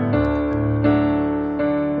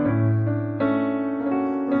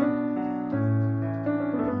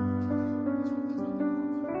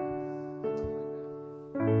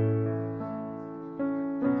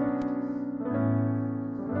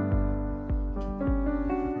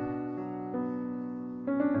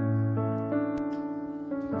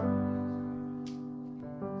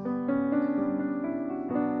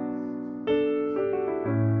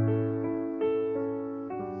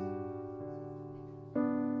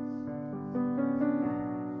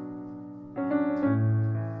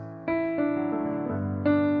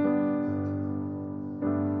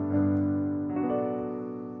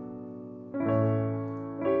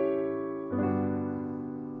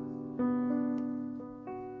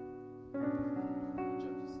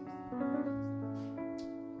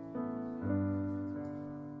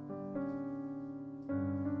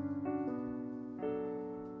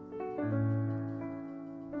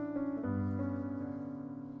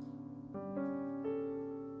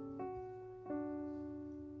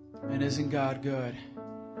 And isn't God good?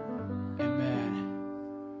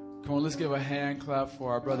 Amen. Come on, let's give a hand clap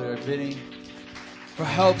for our brother Vinny for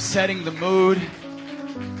help setting the mood.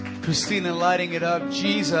 Christina lighting it up.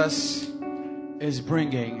 Jesus is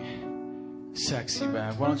bringing sexy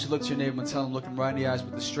back. Why don't you look to your neighbor and tell him, look him right in the eyes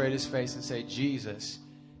with the straightest face and say, Jesus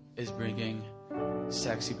is bringing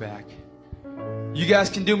sexy back. You guys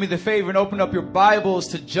can do me the favor and open up your Bibles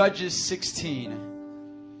to Judges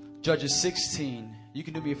 16. Judges 16. You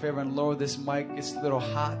can do me a favor and lower this mic. It's a little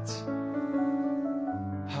hot.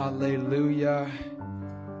 Hallelujah.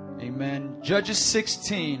 Amen. Judges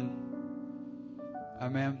 16.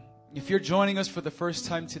 Amen. If you're joining us for the first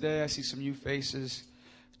time today, I see some new faces.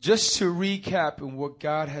 Just to recap on what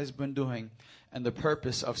God has been doing and the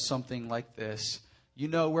purpose of something like this. You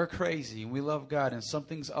know, we're crazy and we love God, and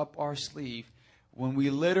something's up our sleeve when we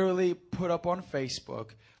literally put up on Facebook,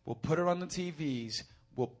 we'll put it on the TVs,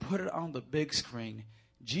 we'll put it on the big screen.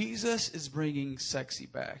 Jesus is bringing sexy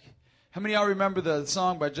back. How many of y'all remember the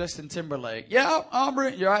song by Justin Timberlake? Yeah, Amber,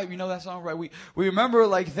 you're right. You know that song, right? We remember it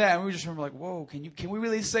like that, and we just remember like, whoa, can we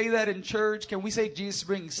really say that in church? Can we say Jesus is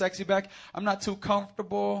bringing sexy back? I'm not too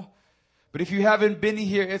comfortable. But if you haven't been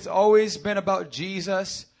here, it's always been about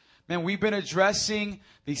Jesus. Man, we've been addressing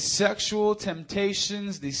the sexual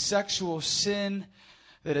temptations, the sexual sin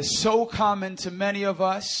that is so common to many of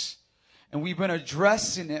us. And we've been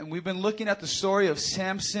addressing it. And we've been looking at the story of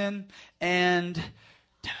Samson and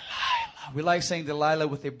Delilah. We like saying Delilah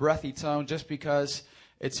with a breathy tone just because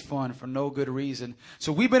it's fun for no good reason.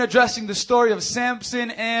 So we've been addressing the story of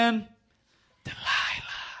Samson and Delilah.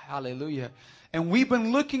 Hallelujah. And we've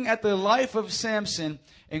been looking at the life of Samson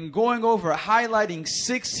and going over, highlighting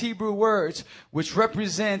 6 Hebrew words which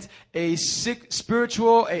represent a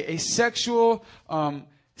spiritual, a sexual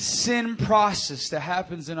sin process that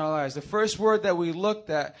happens in our lives. The first word that we looked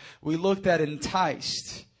at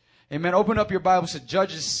enticed. Amen. Open up your Bibles to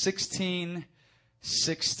Judges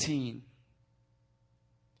 16:16.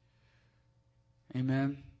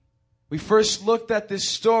 Amen. We first looked at this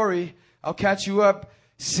story. I'll catch you up.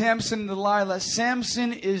 Samson and Delilah.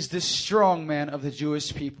 Samson is the strong man of the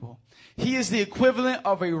Jewish people. He is the equivalent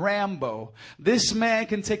of a Rambo. This man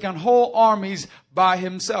can take on whole armies by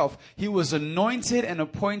himself. He was anointed and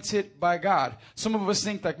appointed by God. Some of us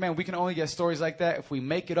think like, man, we can only get stories like that if we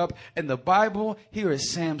make it up. In the Bible, here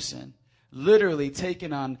is Samson, literally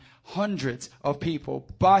taking on hundreds of people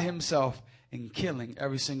by himself and killing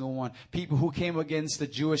every single one. People who came against the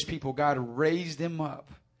Jewish people, God raised him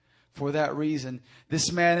up. For that reason,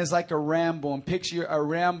 this man is like a Rambo. And picture a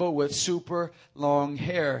Rambo with super long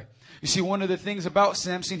hair. You see, one of the things about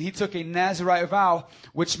Samson, he took a Nazirite vow,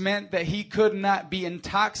 which meant that he could not be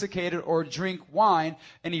intoxicated or drink wine,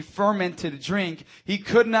 any fermented drink. He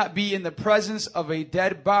could not be in the presence of a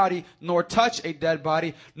dead body, nor touch a dead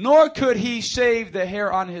body, nor could he shave the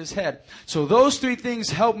hair on his head. So those 3 things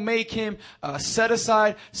help make him set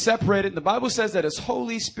aside, separated. The Bible says that his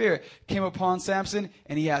Holy Spirit came upon Samson,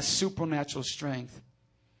 and he has supernatural strength.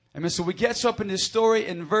 Amen. So we get up in this story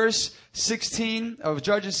in verse 16 of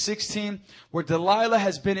Judges 16, where Delilah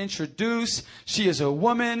has been introduced. She is a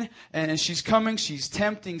woman, and she's coming. She's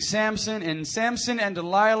tempting Samson. And Samson and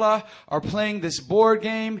Delilah are playing this board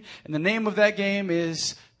game. And the name of that game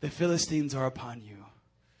is The Philistines Are Upon You.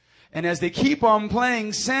 And as they keep on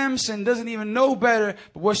playing, Samson doesn't even know better.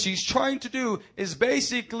 But what she's trying to do is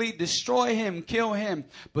basically destroy him, kill him.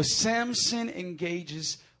 But Samson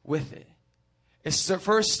engages with it. It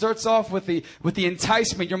first starts off with the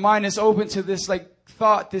enticement. Your mind is open to this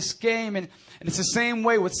thought, this game. And it's the same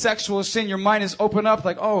way with sexual sin. Your mind is open up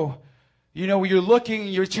like, oh, you know, you're looking,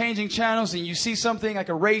 you're changing channels and you see something like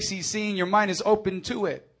a racy scene. Your mind is open to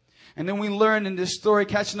it. And then we learn in this story,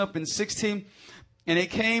 catching up in 16. And it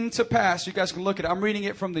came to pass, you guys can look at it. I'm reading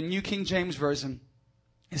it from the New King James Version.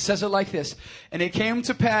 It says it like this. And it came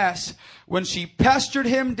to pass when she pestered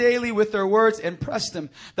him daily with her words and pressed him.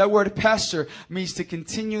 That word pester means to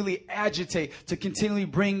continually agitate, to continually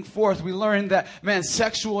bring forth. We learned that, man,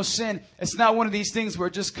 sexual sin, it's not one of these things where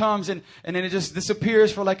it just comes and then it just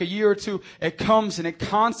disappears for like a year or two. It comes and it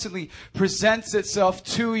constantly presents itself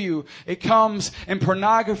to you. It comes in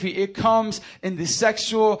pornography. It comes in the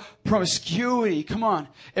sexual promiscuity. Come on.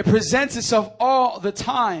 It presents itself all the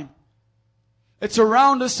time. It's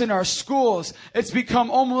around us in our schools. It's become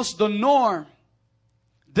almost the norm.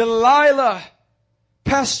 Delilah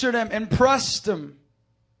pestered him and pressed him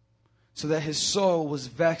so that his soul was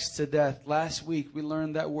vexed to death. Last week we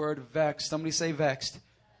learned that word vexed. Somebody say vexed.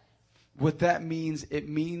 What that means, it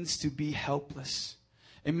means to be helpless.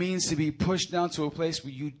 It means to be pushed down to a place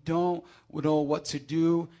where you don't know what to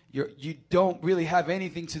do. You don't really have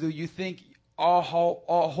anything to do. You think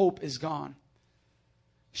all hope is gone.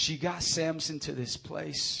 She got Samson to this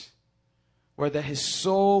place where that his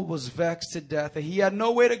soul was vexed to death, and he had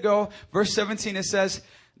no way to go. Verse 17, it says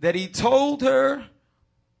that he told her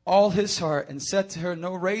all his heart and said to her,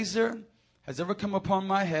 no razor has ever come upon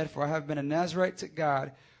my head, for I have been a Nazarite to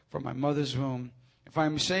God from my mother's womb. If I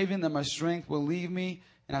am shaven, then my strength will leave me,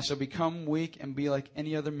 and I shall become weak and be like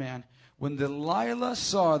any other man. When Delilah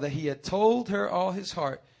saw that he had told her all his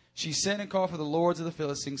heart, she sent and called for the lords of the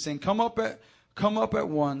Philistines, saying, Come up at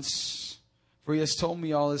once, for he has told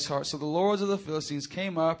me all his heart. So the lords of the Philistines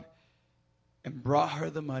came up and brought her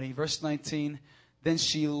the money. Verse 19, then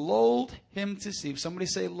she lulled him to sleep. Somebody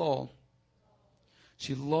say lull.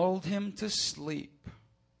 She lulled him to sleep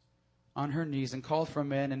on her knees and called for a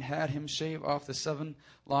man and had him shave off the 7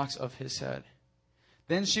 locks of his head.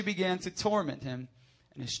 Then she began to torment him,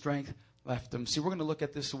 and his strength left him. See, we're going to look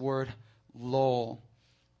at this word lull.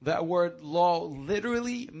 That word lull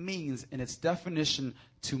literally means, in its definition,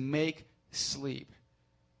 to make sleep.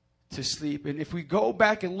 To sleep. And if we go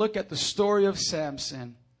back and look at the story of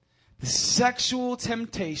Samson, the sexual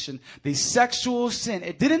temptation, the sexual sin,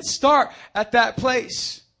 it didn't start at that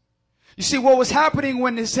place. You see, what was happening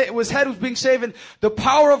when his head was being shaven, the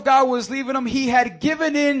power of God was leaving him. He had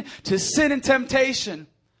given in to sin and temptation.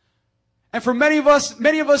 And for many of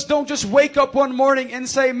us don't just wake up one morning and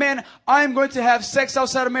say, man, I'm going to have sex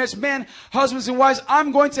outside of marriage. Man, husbands and wives,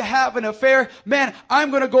 I'm going to have an affair. Man, I'm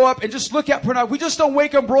going to go up and just look at pornography. We just don't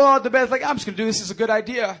wake up, roll out of the bed like, I'm just going to do this. This is a good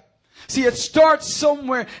idea. See, it starts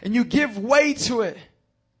somewhere and you give way to it.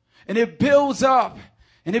 And it builds up.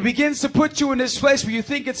 And it begins to put you in this place where you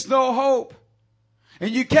think it's no hope.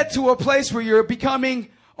 And you get to a place where you're becoming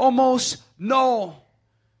almost null.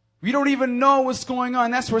 You don't even know what's going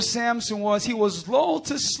on. That's where Samson was. He was lulled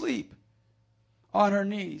to sleep on her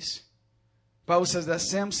knees. The Bible says that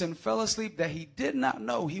Samson fell asleep, that he did not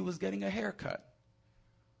know he was getting a haircut.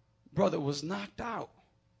 Brother was knocked out.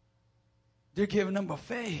 They're giving him a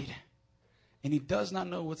fade. And he does not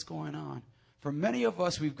know what's going on. For many of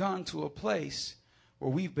us, we've gone to a place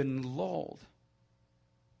where we've been lulled.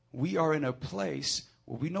 We are in a place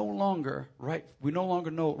where we no longer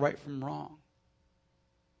know right from wrong.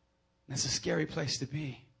 That's a scary place to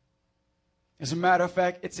be. As a matter of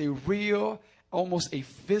fact, it's a real, almost a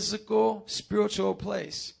physical, spiritual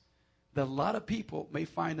place that a lot of people may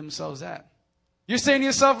find themselves at. You're saying to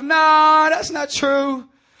yourself, nah, that's not true.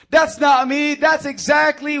 That's not me. That's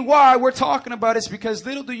exactly why we're talking about it. It's because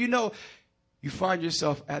little do you know, you find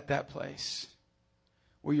yourself at that place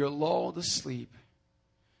where you're lulled to sleep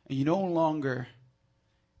and you no longer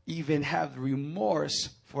even have remorse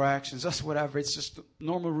for actions. That's whatever. It's just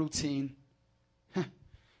normal routine.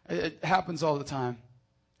 It happens all the time.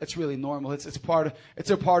 It's really normal. It's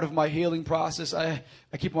a part of my healing process. I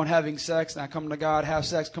keep on having sex and I come to God, have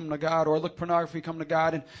sex, come to God, or I look pornography, come to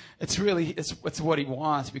God, and it's what He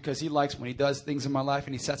wants because He likes when He does things in my life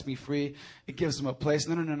and He sets me free. It gives Him a place.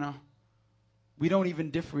 No. We don't even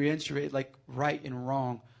differentiate like right and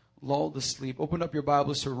wrong. Lulled to sleep. Open up your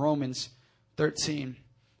Bibles to Romans 13.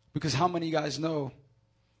 Because how many of you guys know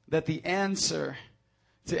that the answer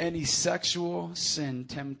to any sexual sin,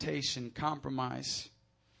 temptation, compromise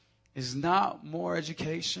is not more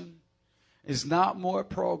education, is not more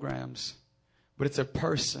programs, but it's a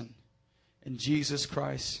person in Jesus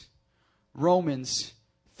Christ. Romans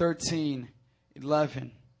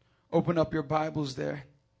 13:11. Open up your Bibles there.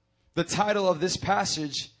 The title of this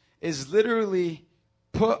passage is literally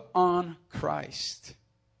Put on Christ.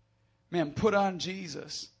 Man, put on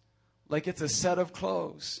Jesus. Like it's a set of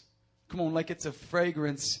clothes. Come on, like it's a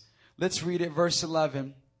fragrance. Let's read it, verse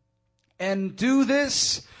 11. And do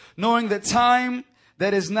this, knowing the time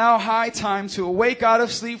that is now high time to awake out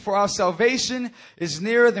of sleep, for our salvation is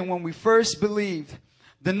nearer than when we first believed.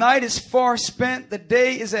 The night is far spent, the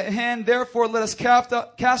day is at hand. Therefore, let us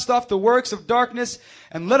cast off the works of darkness,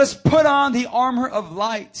 and let us put on the armor of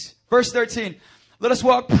light. Verse 13. Let us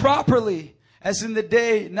walk properly as in the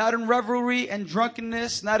day, not in revelry and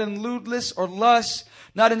drunkenness, not in lewdness or lust,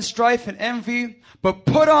 not in strife and envy, but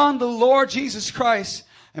put on the Lord Jesus Christ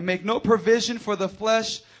and make no provision for the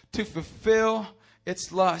flesh to fulfill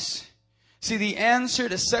its lust. See, the answer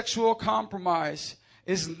to sexual compromise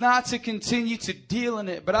is not to continue to deal in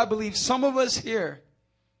it, but I believe some of us here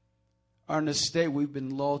are in a state we've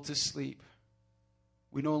been lulled to sleep.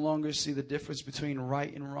 We no longer see the difference between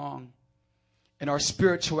right and wrong. In our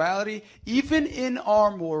spirituality, even in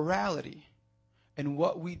our morality, and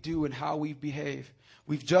what we do and how we behave.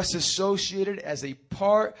 We've just associated as a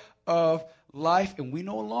part of life, and we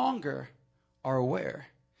no longer are aware.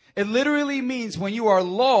 It literally means when you are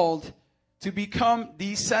lulled to become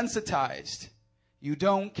desensitized. You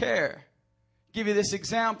don't care. Give you this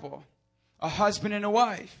example. A husband and a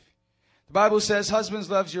wife. The Bible says husbands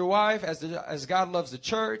loves your wife as God loves the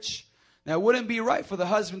church. Now, it wouldn't be right for the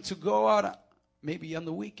husband to go out maybe on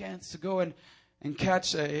the weekends to go and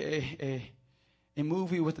catch a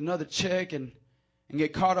movie with another chick and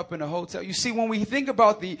get caught up in a hotel. You see, when we think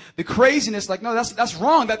about the craziness, like, no, that's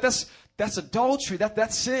wrong. That's adultery.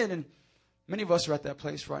 That's sin. And many of us are at that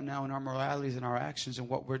place right now in our moralities and our actions and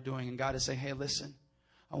what we're doing. And God is saying, hey, listen,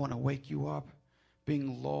 I want to wake you up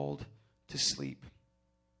being lulled to sleep.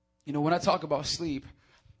 You know, when I talk about sleep,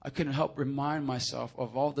 I couldn't help remind myself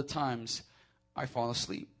of all the times I fall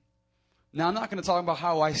asleep. Now, I'm not going to talk about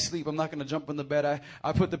how I sleep. I'm not going to jump in the bed.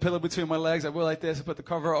 I put the pillow between my legs. I go like this. I put the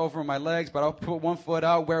cover over my legs, but I'll put one foot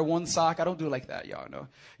out, wear one sock. I don't do it like that, y'all know.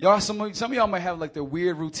 Some of y'all might have like the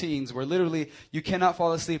weird routines where literally you cannot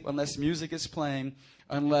fall asleep unless music is playing,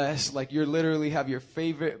 unless like you literally have your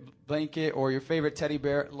favorite blanket or your favorite teddy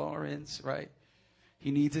bear. Lawrence, right? He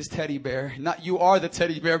needs his teddy bear. Not you are the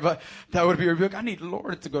teddy bear, but that would be a rebuke. I need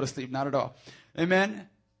Lord to go to sleep. Not at all. Amen?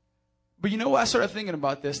 But you know what? I started thinking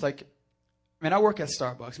about this. Like, man, I work at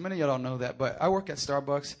Starbucks. Many of y'all don't know that, but I work at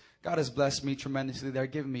Starbucks. God has blessed me tremendously. They're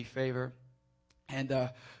giving me favor. And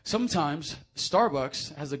sometimes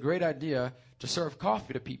Starbucks has a great idea to serve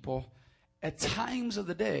coffee to people at times of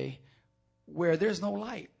the day where there's no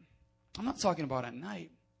light. I'm not talking about at night.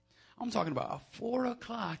 I'm talking about at 4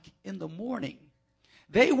 o'clock in the morning.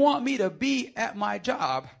 They want me to be at my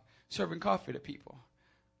job serving coffee to people.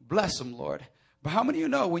 Bless them, Lord. But how many of you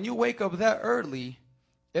know when you wake up that early,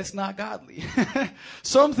 it's not godly?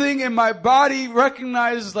 Something in my body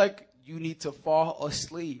recognizes like you need to fall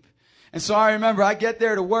asleep. And so I remember I get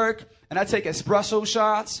there to work and I take espresso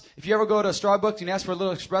shots. If you ever go to a Starbucks and you ask for a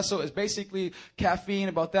little espresso, it's basically caffeine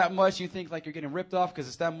about that much. You think like you're getting ripped off because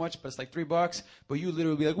it's that much, but it's like $3. But you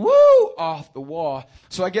literally be like, woo, off the wall.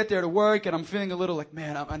 So I get there to work and I'm feeling a little like,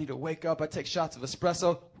 man, I need to wake up. I take shots of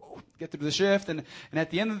espresso, get through the shift. And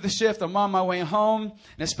at the end of the shift, I'm on my way home.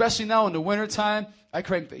 And especially now in the wintertime, I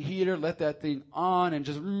crank the heater, let that thing on and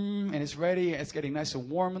just, and it's ready. It's getting nice and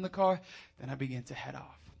warm in the car. Then I begin to head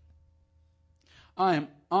off. I am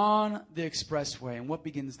on the expressway, and what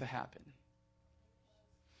begins to happen?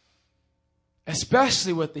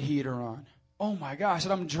 Especially with the heater on. Oh my gosh,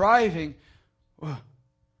 and I'm driving.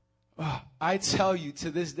 I tell you,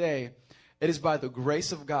 to this day, it is by the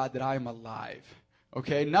grace of God that I am alive.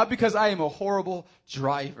 Okay? Not because I am a horrible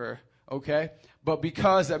driver, okay? But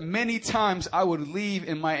because that many times I would leave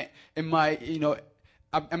in my, you know,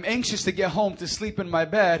 I'm anxious to get home to sleep in my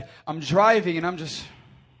bed. I'm driving and I'm just,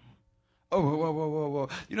 whoa.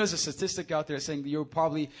 You know, there's a statistic out there saying that you're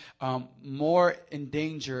probably more in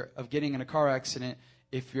danger of getting in a car accident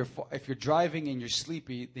if you're driving and you're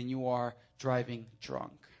sleepy than you are driving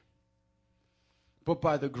drunk. But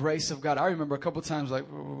by the grace of God, I remember a couple times like,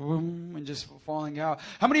 and just falling out.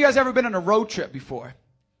 How many of you guys ever been on a road trip before?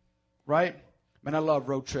 Right? Man, I love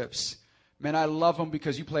road trips. Man, I love them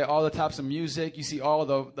because you play all the types of music. You see all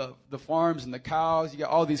the farms and the cows. You got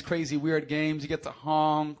all these crazy weird games. You get to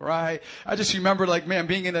honk, right? I just remember like, man,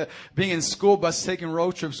 being in school bus, taking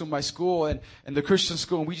road trips with my school and the Christian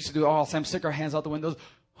school. And we used to do it all the time, stick our hands out the windows.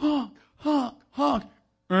 Honk, honk, honk.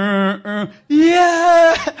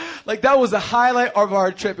 Yeah. Like that was the highlight of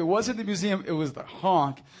our trip. It wasn't the museum. It was the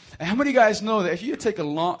honk. And how many of you guys know that if you take a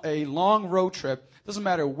long road trip, doesn't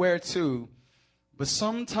matter where to, but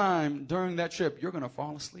sometime during that trip, you're going to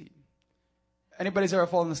fall asleep. Anybody's ever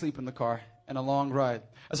fallen asleep in the car in a long ride?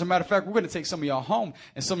 As a matter of fact, we're going to take some of y'all home,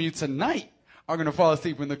 and some of you tonight are going to fall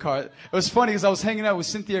asleep in the car. It was funny because I was hanging out with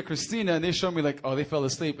Cynthia and Christina, and they showed me like, oh, they fell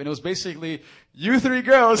asleep. And it was basically you three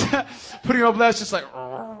girls putting up blast just like,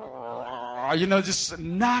 you know, just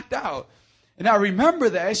knocked out. And I remember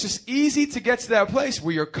that. It's just easy to get to that place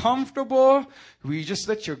where you're comfortable, where you just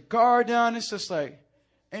let your guard down. It's just like,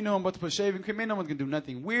 ain't no one about to put shaving cream. Ain't no one going to do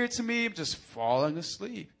nothing weird to me. I'm just falling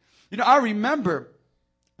asleep. You know, I remember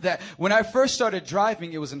that when I first started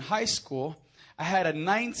driving, it was in high school. I had a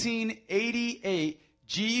 1988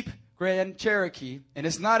 Jeep Grand Cherokee, and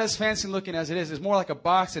it's not as fancy looking as it is. It's more like a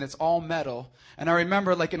box, and it's all metal. And I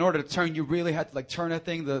remember, like, in order to turn, you really had to, like, turn that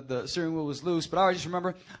thing. The steering wheel was loose. But I just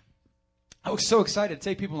remember I was so excited to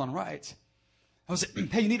take people on rides. I was like,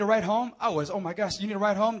 hey, you need a ride home? I was, oh, my gosh, you need a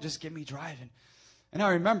ride home? Just get me driving. And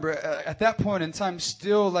I remember at that point in time,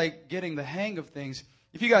 still like getting the hang of things,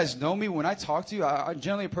 If you guys know me, when I talk to you, I'm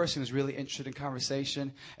generally a person who's really interested in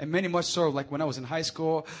conversation. And many much so, like when I was in high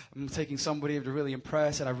school, I'm taking somebody to really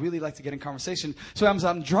impress, and I really like to get in conversation. So as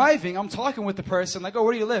I'm driving, I'm talking with the person, like, oh,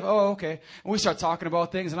 where do you live? Oh, okay. And we start talking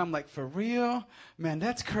about things, and I'm like, for real? Man,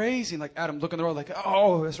 that's crazy. And like, Adam, look on the road, like,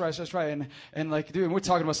 oh, that's right. And like, dude, and we're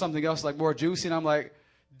talking about something else, like more juicy, and I'm like,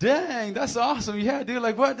 dang, that's awesome. Yeah, dude,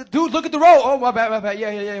 like, what? Dude, look at the road. Oh, my bad.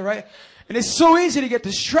 Yeah, right. And it's so easy to get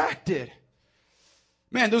distracted.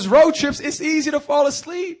 Man, those road trips, it's easy to fall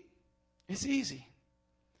asleep. It's easy.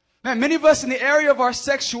 Man, many of us in the area of our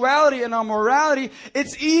sexuality and our morality,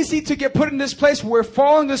 it's easy to get put in this place where we're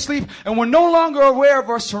falling asleep and we're no longer aware of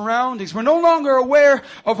our surroundings. We're no longer aware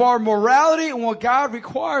of our morality and what God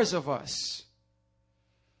requires of us.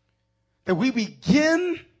 That we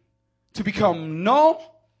begin to become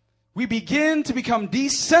null. We begin to become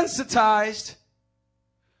desensitized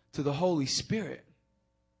to the Holy Spirit.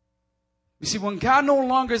 You see, when God no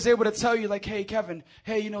longer is able to tell you, like, hey, Kevin,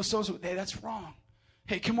 hey, so-and-so, hey, that's wrong.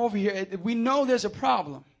 Hey, come over here. We know there's a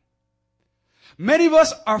problem. Many of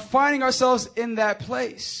us are finding ourselves in that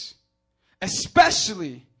place,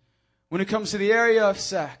 especially when it comes to the area of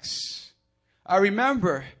sex. I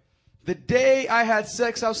remember the day I had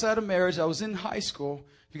sex outside of marriage, I was in high school.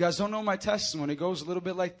 If you guys don't know my testimony, it goes a little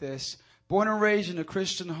bit like this. Born and raised in a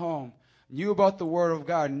Christian home. Knew about the Word of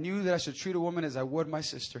God, knew that I should treat a woman as I would my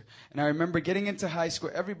sister. And I remember getting into high school,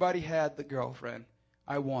 everybody had the girlfriend.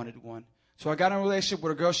 I wanted one. So I got in a relationship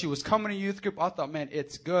with a girl. She was coming to youth group. I thought, man,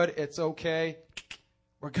 it's good. It's okay.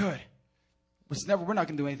 We're good. We're not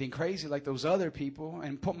going to do anything crazy like those other people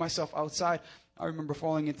and put myself outside. I remember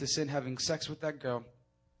falling into sin, having sex with that girl.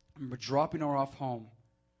 I remember dropping her off home.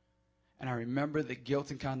 And I remember the guilt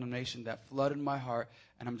and condemnation that flooded my heart.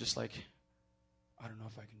 And I'm just like, I don't know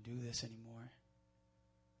if I can do this anymore.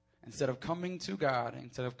 Instead of coming to God,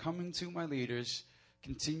 instead of coming to my leaders,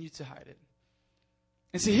 continue to hide it.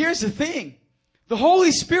 And so here's the thing. The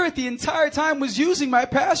Holy Spirit the entire time was using my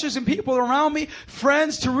pastors and people around me,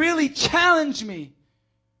 friends, to really challenge me.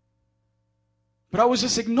 But I was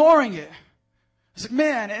just ignoring it. I was like,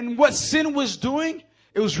 man, and what sin was doing,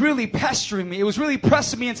 it was really pestering me. It was really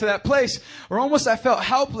pressing me into that place where almost I felt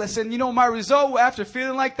helpless. And my result after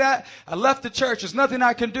feeling like that, I left the church. There's nothing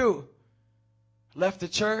I can do. I left the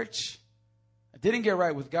church. I didn't get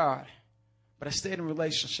right with God, but I stayed in a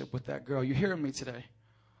relationship with that girl. You're hearing me today.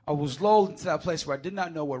 I was lulled into that place where I did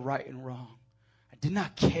not know what right and wrong. I did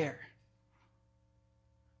not care.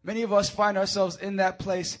 Many of us find ourselves in that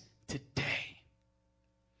place today.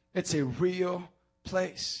 It's a real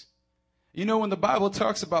place. When the Bible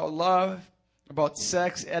talks about love, about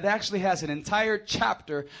sex, it actually has an entire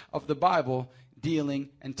chapter of the Bible dealing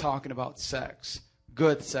and talking about sex.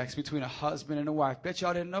 Good sex between a husband and a wife. Bet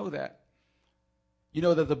y'all didn't know that. You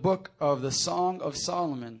know that the book of the Song of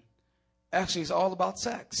Solomon actually is all about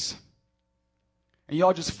sex. And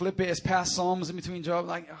y'all just flip it as past Psalms in between Job,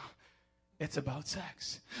 like, oh, it's about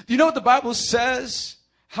sex. Do you know what the Bible says?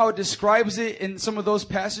 How it describes it in some of those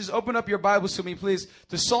passages? Open up your Bibles to me, please.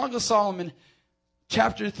 The Song of Solomon,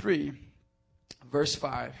 chapter 3, verse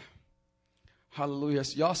 5. Hallelujah.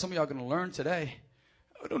 So y'all, some of y'all are going to learn today.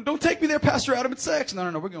 Don't take me there, Pastor Adam, it's sex. No,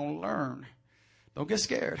 we're going to learn. Don't get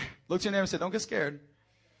scared. Look to your neighbor and say, don't get scared.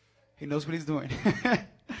 He knows what he's doing.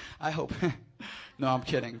 I hope. No, I'm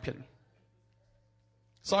kidding.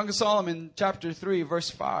 Song of Solomon, chapter 3, verse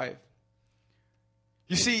 5.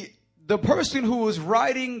 You see, the person who was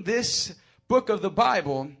writing this book of the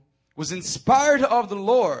Bible was inspired of the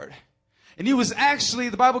Lord. And he was actually,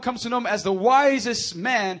 the Bible comes to know him as the wisest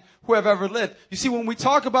man who have ever lived. You see, when we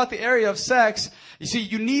talk about the area of sex,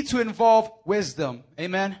 you need to involve wisdom.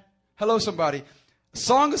 Amen? Hello, somebody.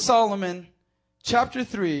 Song of Solomon, chapter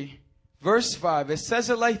 3, verse 5. It says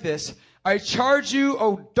it like this. I charge you,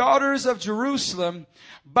 O daughters of Jerusalem,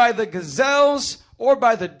 by the gazelles or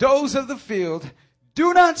by the does of the field,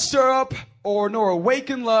 do not stir up nor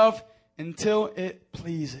awaken love until it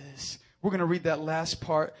pleases. We're going to read that last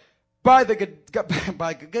part. By the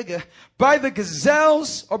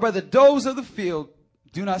gazelles or by the does of the field,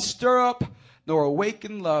 do not stir up nor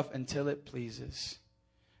awaken love until it pleases.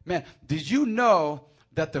 Man, did you know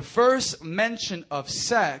that the first mention of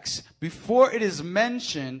sex, before it is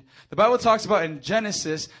mentioned, the Bible talks about in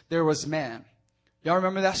Genesis, there was man. Y'all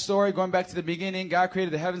remember that story? Going back to the beginning, God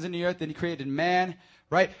created the heavens and the earth, then he created man,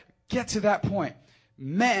 right? Get to that point.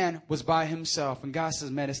 Man was by himself. And God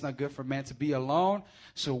says, man, it's not good for man to be alone.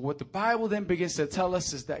 So what the Bible then begins to tell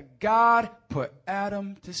us is that God put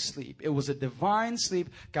Adam to sleep. It was a divine sleep.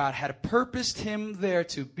 God had purposed him there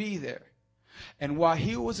to be there. And while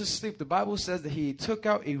he was asleep, the Bible says that he took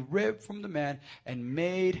out a rib from the man and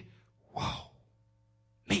made,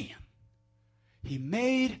 man. He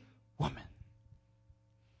made woman.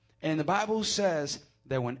 And the Bible says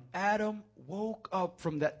that when Adam woke up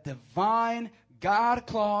from that divine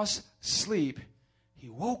God-claws sleep, he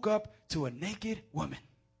woke up to a naked woman.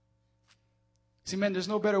 See, man, there's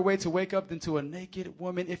no better way to wake up than to a naked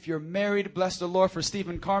woman. If you're married, bless the Lord for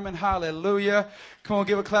Stephen Carmen. Hallelujah. Come on,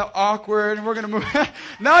 give a clap. Awkward. And we're going to move.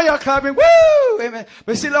 Now y'all clapping. Woo! Amen.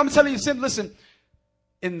 But see, I'm telling you, listen.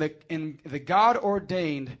 In the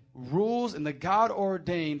God-ordained rules, in the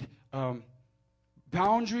God-ordained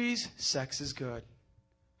boundaries, sex is good.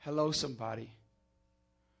 Hello, somebody.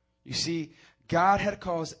 You see, God had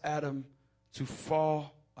caused Adam to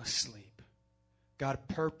fall asleep. God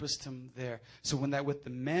purposed him there. So when the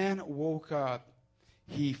man woke up,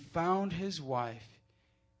 he found his wife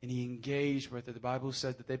and he engaged with her. The Bible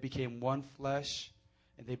says that they became one flesh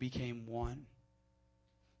and they became one.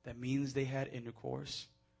 That means they had intercourse.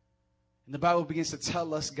 And the Bible begins to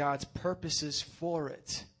tell us God's purposes for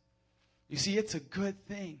it. You see, it's a good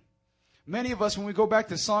thing. Many of us, when we go back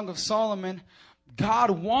to Song of Solomon,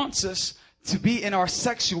 God wants us to be in our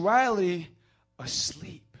sexuality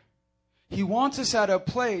asleep. He wants us at a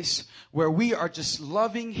place where we are just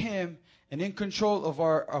loving Him and in control of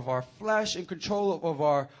our flesh, in control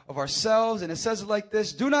of ourselves. And it says it like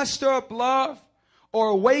this: do not stir up love or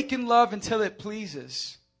awaken love until it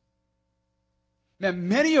pleases. Now,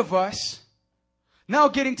 many of us now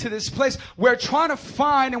getting to this place, we're trying to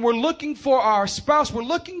find and we're looking for our spouse. We're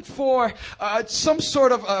looking for some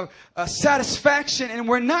sort of satisfaction, and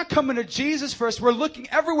we're not coming to Jesus first. We're looking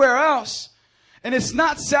everywhere else. And it's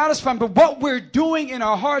not satisfying, but what we're doing in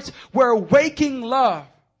our hearts, we're awaking love.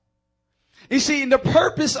 You see, in the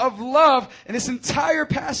purpose of love, in this entire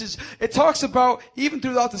passage, it talks about, even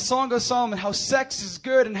throughout the Song of Solomon, how sex is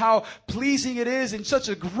good and how pleasing it is and such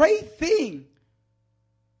a great thing.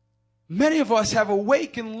 Many of us have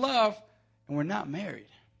awakened love and we're not married.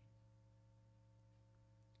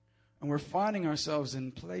 And we're finding ourselves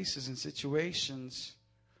in places and situations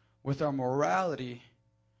with our morality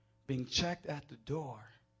being checked at the door,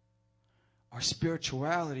 our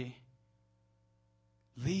spirituality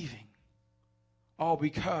leaving, all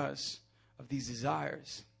because of these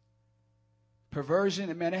desires. Perversion,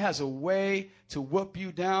 and man, it has a way to whoop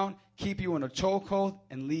you down, keep you in a chokehold,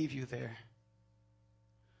 and leave you there.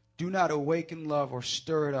 Do not awaken love or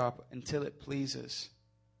stir it up until it pleases.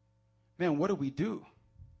 Man, what do?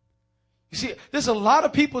 You see, there's a lot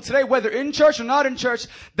of people today, whether in church or not in church,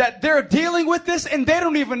 that they're dealing with this and they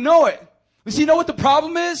don't even know it. You see, you know what the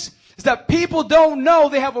problem is? Is that people don't know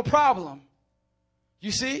they have a problem.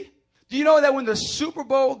 You see? Do you know that when the Super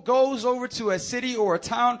Bowl goes over to a city or a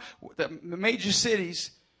town, the major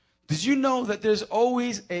cities, did you know that there's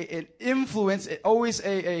always an influence, always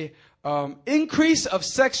a increase of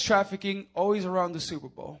sex trafficking always around the Super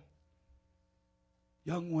Bowl?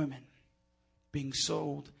 Young women being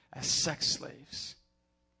sold as sex slaves.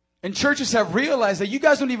 And churches have realized that you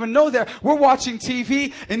guys don't even know that. We're watching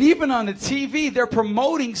TV, and even on the TV, they're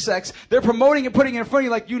promoting sex. They're promoting and putting it in front of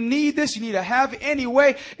you like, you need this, you need to have it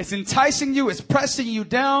anyway. It's enticing you, it's pressing you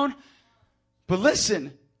down. But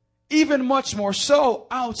listen, even much more so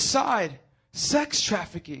outside, sex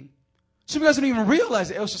trafficking. Some of you guys don't even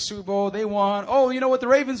realize it. It was the Super Bowl, they won. Oh, you know what, the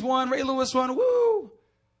Ravens won, Ray Lewis won, woo!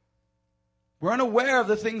 We're unaware of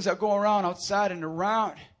the things that go around outside and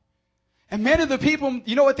around. And many of the people,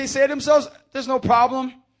 you know what they say to themselves? There's no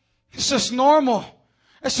problem. It's just normal.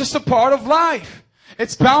 It's just a part of life.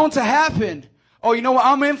 It's bound to happen. Oh, you know what?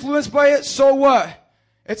 I'm influenced by it. So what?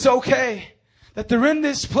 It's okay. That they're in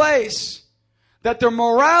this place. That their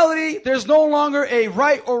morality, there's no longer a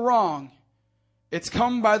right or wrong. It's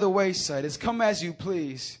come by the wayside. It's come as you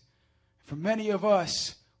please. For many of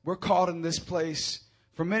us, we're caught in this place.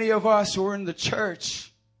 For many of us who are in the church,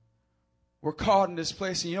 we're caught in this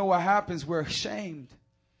place, and you know what happens? We're ashamed.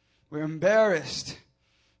 We're embarrassed.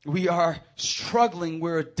 We are struggling.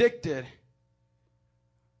 We're addicted.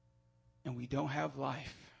 And we don't have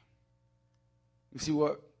life. You see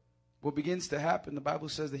what begins to happen? The Bible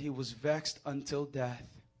says that he was vexed until death.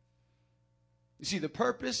 You see, the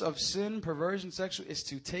purpose of sin, perversion, sexual, is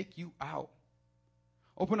to take you out.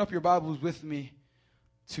 Open up your Bibles with me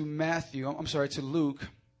to Luke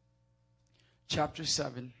chapter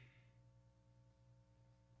 7.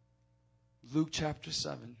 Luke chapter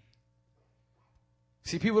 7.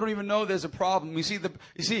 See, people don't even know there's a problem. You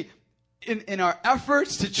see, in our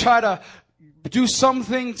efforts to try to do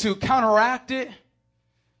something to counteract it,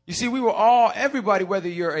 you see, everybody, whether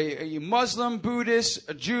you're a Muslim, Buddhist,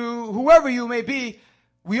 a Jew, whoever you may be,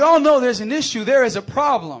 we all know there's an issue. There is a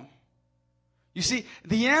problem. You see,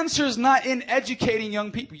 the answer is not in educating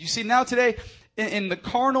young people. You see, now today, in the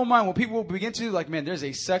carnal mind, when people begin to like, man, there's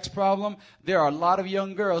a sex problem. There are a lot of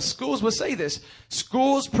young girls. Schools will say this.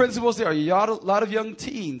 Schools, principals, there are a lot of young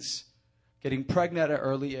teens getting pregnant at an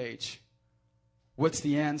early age. What's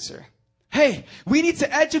the answer? Hey, we need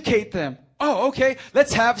to educate them. Oh, okay,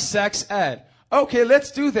 let's have sex ed. Okay,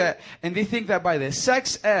 let's do that. And they think that by the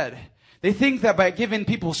sex ed, they think that by giving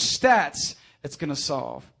people stats, it's going to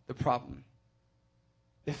solve the problem.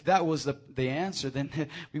 If that was the answer, then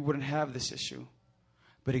we wouldn't have this issue.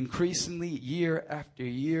 But increasingly, year after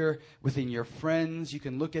year, within your friends, you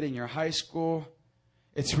can look at it in your high school,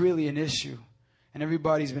 it's really an issue. And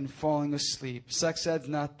everybody's been falling asleep. Sex ed's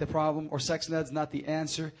not the problem, or sex ed's not the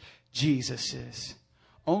answer. Jesus is.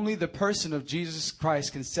 Only the person of Jesus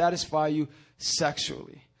Christ can satisfy you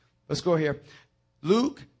sexually. Let's go here.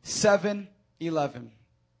 Luke 7:11.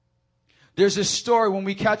 There's a story when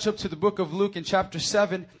we catch up to the book of Luke in chapter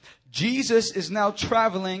 7. Jesus is now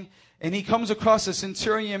traveling and he comes across a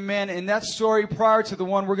centurion man. In that story prior to the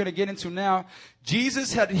one we're going to get into now,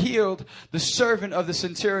 Jesus had healed the servant of the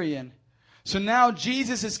centurion. So now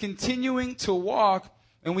Jesus is continuing to walk,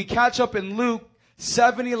 and we catch up in Luke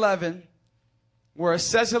 7:11, where it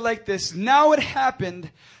says it like this. Now it happened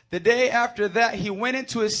the day after that he went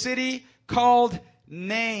into a city called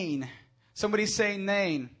Nain. Somebody say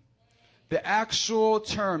Nain. The actual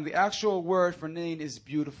term, the actual word for Nain is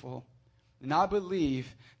beautiful. And I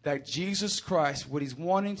believe that Jesus Christ, what he's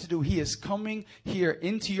wanting to do, he is coming here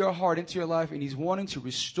into your heart, into your life, and he's wanting to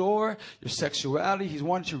restore your sexuality. He's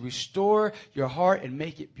wanting to restore your heart and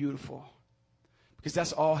make it beautiful. Because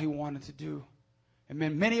that's all he wanted to do. And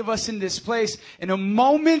man, many of us in this place, in a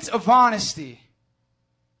moment of honesty,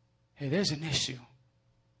 hey, there's an issue.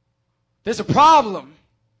 There's a problem.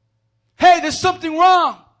 Hey, there's something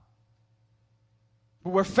wrong.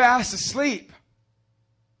 But we're fast asleep.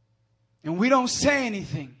 And we don't say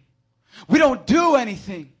anything. We don't do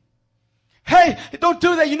anything. Hey, don't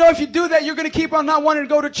do that. You know, if you do that, you're going to keep on not wanting to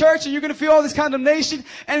go to church, and you're going to feel all this condemnation,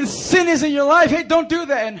 and sin is in your life. Hey, don't do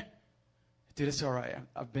that. And, dude, it's all right.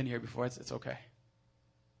 I've been here before. It's okay.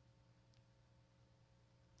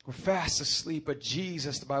 We're fast asleep, but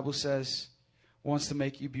Jesus, the Bible says, wants to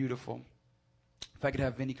make you beautiful. If I could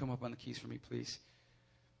have Vinny come up on the keys for me, please.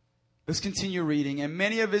 Let's continue reading. And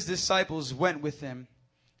many of his disciples went with him,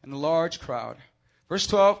 and a large crowd. Verse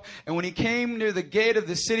 12, and when he came near the gate of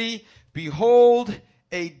the city, behold,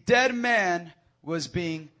 a dead man was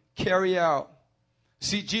being carried out.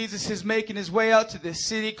 See, Jesus is making his way out to this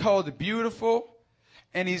city called Beautiful,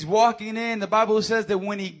 and he's walking in. The Bible says that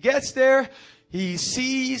when he gets there, he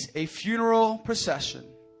sees a funeral procession.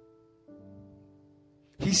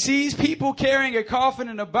 He sees people carrying a coffin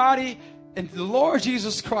and a body, and the Lord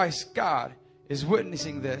Jesus Christ, God, is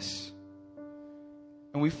witnessing this.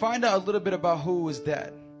 And we find out a little bit about who was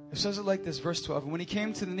dead. It says it like this, verse 12. And when he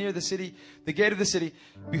came to near the city, the gate of the city,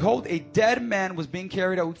 behold, a dead man was being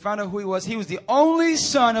carried out. We found out who he was. He was the only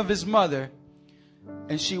son of his mother,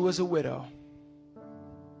 and she was a widow.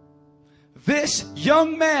 This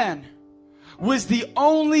young man was the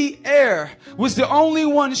only heir, was the only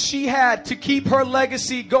one she had to keep her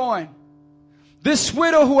legacy going. This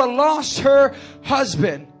widow who had lost her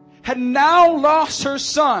husband had now lost her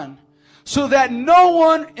son, so that no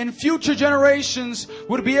one in future generations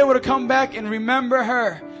would be able to come back and remember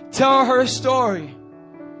her, tell her story.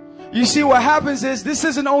 You see, what happens is this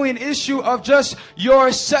isn't only an issue of just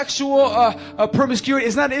your sexual promiscuity.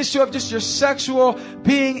 It's not an issue of just your sexual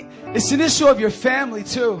being. It's an issue of your family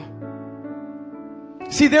too.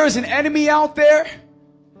 See, there is an enemy out there,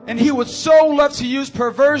 and he would so love to use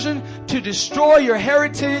perversion to destroy your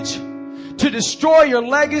heritage, to destroy your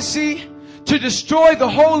legacy, to destroy the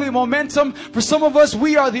holy momentum. For some of us,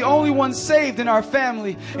 we are the only ones saved in our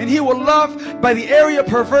family. And he will love, by the area of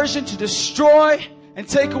perversion, to destroy and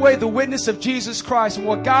take away the witness of Jesus Christ and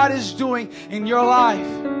what God is doing in your life.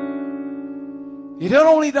 It not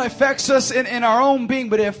only affects us in our own being,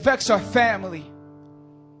 but it affects our family.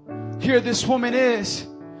 Here this woman is,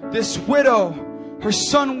 this widow. Her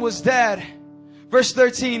son was dead. Verse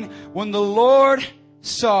 13, when the Lord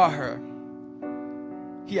saw her,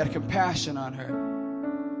 he had compassion on her.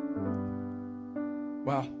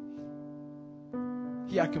 Wow.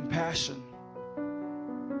 He had compassion.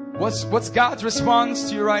 What's God's response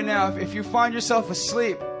to you right now if you find yourself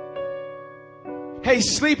asleep? Hey,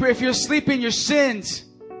 sleeper, if you're asleep in your sins,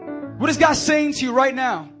 what is God saying to you right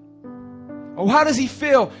now? Oh, how does he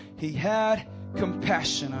feel? He had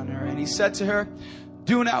compassion on her. And he said to her,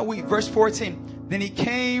 do not weep. Verse 14. Then he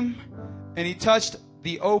came and he touched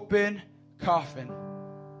the open coffin.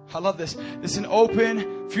 I love this. This is an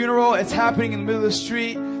open funeral. It's happening in the middle of the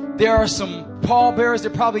street. There are some pallbearers.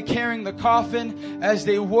 They're probably carrying the coffin as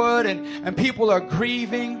they would, and people are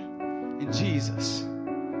grieving. And Jesus,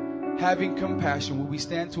 having compassion, will we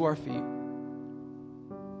stand to our feet?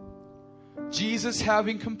 Jesus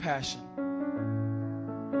having compassion.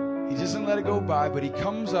 He doesn't let it go by, but he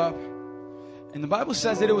comes up, and the Bible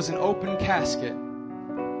says that it was an open casket.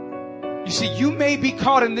 You see, you may be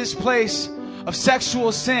caught in this place of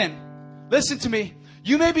sexual sin. Listen to me.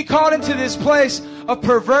 You may be caught into this place of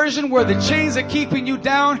perversion where the chains are keeping you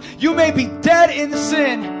down. You may be dead in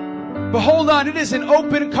sin. But hold on, it is an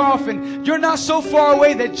open coffin. You're not so far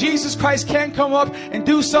away that Jesus Christ can't come up and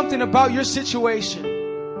do something about your situation.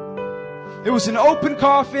 It was an open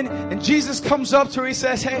coffin, and Jesus comes up to her. He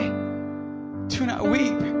says, hey, do not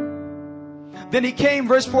weep. Then he came,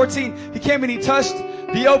 verse 14, he came and he touched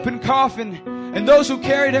the open coffin, and those who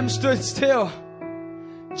carried him stood still.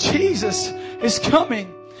 Jesus is coming.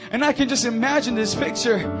 And I can just imagine this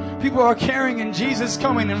picture. People are carrying and Jesus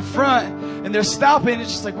coming in front, and they're stopping.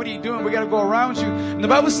 It's just like, what are you doing? We got to go around you. And the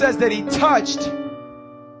Bible says that he touched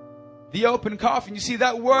the open coffin. You see,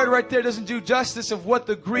 that word right there doesn't do justice of what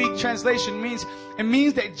the Greek translation means. It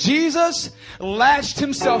means that Jesus latched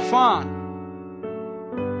himself on.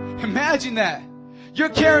 Imagine that. You're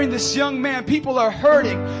carrying this young man. People are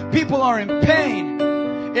hurting. People are in pain.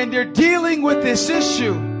 And they're dealing with this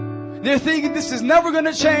issue. They're thinking this is never going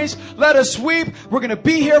to change. Let us weep. We're going to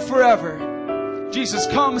be here forever. Jesus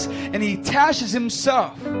comes and he attaches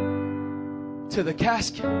himself to the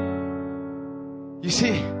casket. You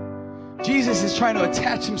see, Jesus is trying to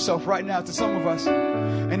attach himself right now to some of us.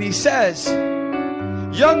 And he says,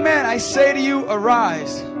 young man, I say to you,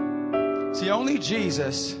 arise. See, only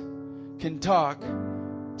Jesus can talk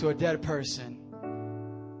to a dead person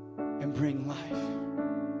and bring life.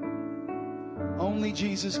 Only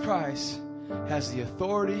Jesus Christ has the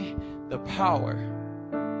authority, the power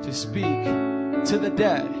to speak to the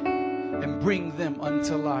dead and bring them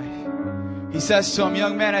unto life. He says to him,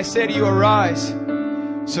 young man, I say to you, arise.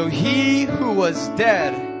 So he who was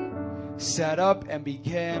dead sat up and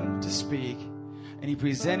began to speak, and he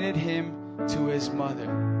presented him to his mother.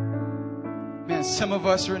 Man, some of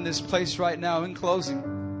us are in this place right now. In closing,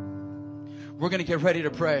 we're going to get ready to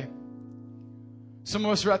pray. Some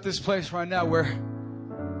of us are at this place right now where,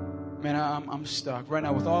 man, I'm stuck right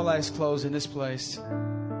now with all eyes closed in this place.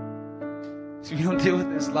 So you don't deal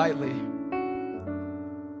with this lightly.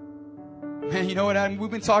 Man, you know what?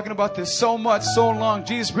 We've been talking about this so much, so long.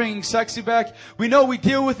 Jesus bringing sexy back. We know we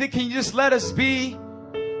deal with it. Can you just let us be?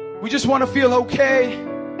 We just want to feel okay.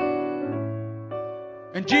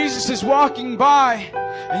 And Jesus is walking by,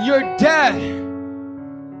 and you're dead.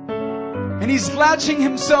 And he's latching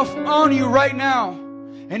himself on you right now.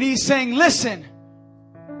 And he's saying, listen,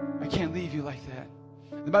 I can't leave you like that.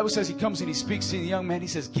 The Bible says he comes and he speaks to the young man. He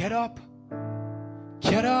says, get up.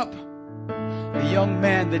 Get up. The young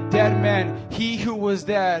man, the dead man, he who was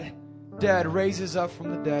dead, raises up from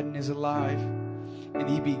the dead and is alive. And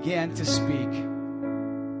he began to speak.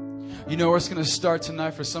 You know where it's going to start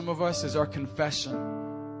tonight for some of us is our confession.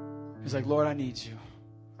 He's like, Lord, I need you.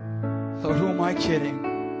 Lord, who am I kidding?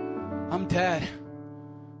 I'm dead.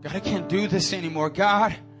 God, I can't do this anymore.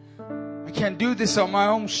 God, I can't do this on my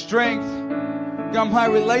own strength. God, my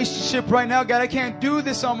relationship right now, God, I can't do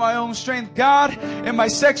this on my own strength. God, in my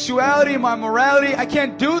sexuality, in my morality, I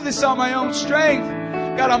can't do this on my own strength.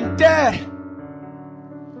 God, I'm dead.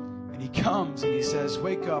 And he comes and he says,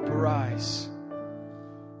 wake up, arise.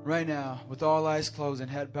 Right now, with all eyes closed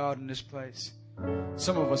and head bowed in this place.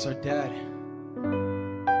 Some of us are dead.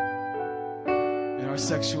 In our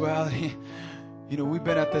sexuality, you know, we've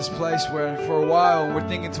been at this place where for a while we're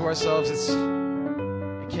thinking to ourselves,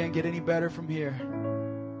 it can't get any better from here.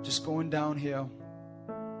 Just going downhill.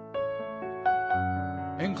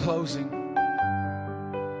 In closing,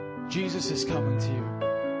 Jesus is coming to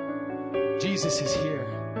you. Jesus is here.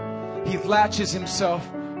 He latches himself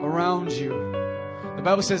around you. The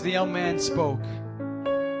Bible says the young man spoke.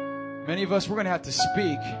 Many of us, we're going to have to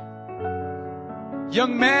speak.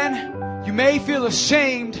 Young man, you may feel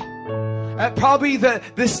ashamed at probably the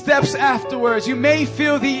steps afterwards. You may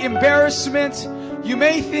feel the embarrassment. You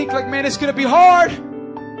may think like, man, it's going to be hard.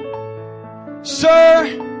 Sir,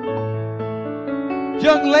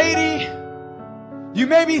 young lady, you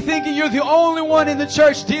may be thinking you're the only one in the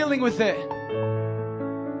church dealing with it.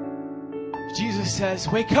 Jesus says,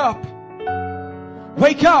 wake up.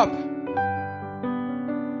 Wake up.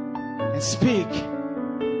 And speak.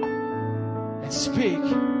 And speak.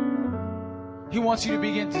 He wants you to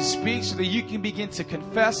begin to speak so that you can begin to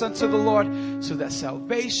confess unto the Lord, so that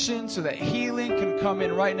salvation, so that healing can come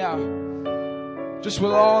in right now. Just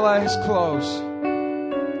with all eyes closed.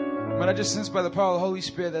 But I just sense by the power of the Holy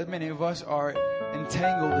Spirit that many of us are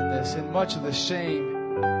entangled in this, and much of the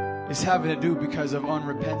shame is having to do because of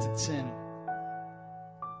unrepentant sin.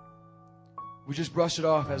 We just brush it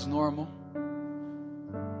off as normal.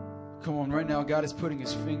 Come on, right now God is putting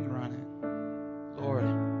His finger on it.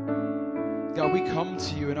 Lord, God, we come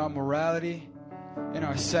to You in our morality, in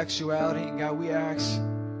our sexuality, and God, we ask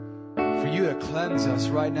for You to cleanse us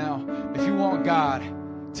right now. If you want God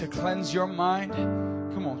to cleanse your mind,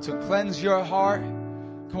 come on, to cleanse your heart,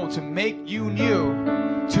 come on, to make you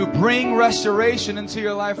new, to bring restoration into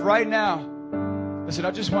your life right now. Listen,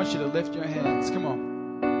 I just want you to lift your hands. Come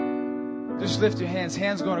on. Just lift your hands.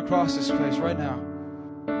 Hands going across this place right now.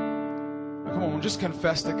 Come on, just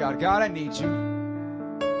confess to God. God, I need You.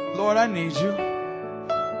 Lord, I need You.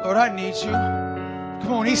 Lord, I need You.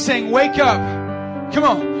 Come on, He's saying, wake up. Come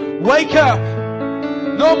on, wake up.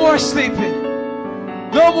 No more sleeping.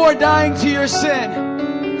 No more dying to your sin.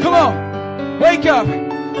 Come on, wake up.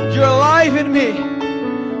 You're alive in me.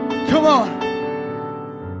 Come on.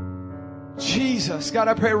 Jesus, God,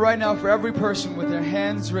 I pray right now for every person with their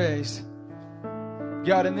hands raised.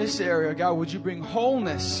 God, in this area, God, would You bring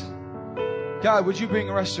wholeness? God, would You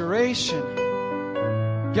bring restoration?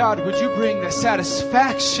 God, would You bring the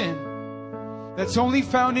satisfaction that's only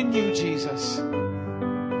found in You, Jesus?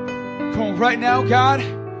 Come on, right now, God,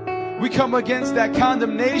 we come against that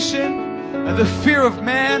condemnation and the fear of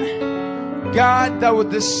man. God, that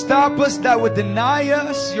would stop us, that would deny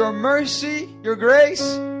us Your mercy, Your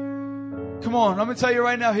grace. Come on, I'm going to tell you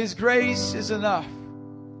right now, His grace is enough.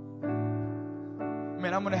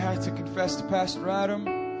 Man, I'm going to have to confess to Pastor Adam.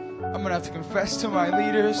 I'm going to have to confess to my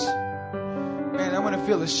leaders. Man, I'm going to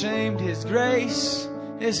feel ashamed. His grace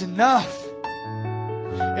is enough.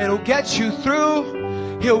 It'll get you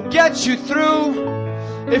through. He'll get you through.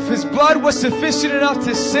 If His blood was sufficient enough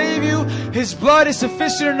to save you, His blood is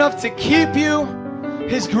sufficient enough to keep you.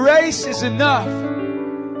 His grace is enough.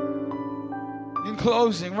 In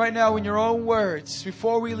closing, right now in your own words,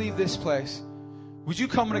 before we leave this place, would you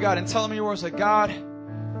come to God and tell Him your words like, God,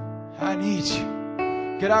 I need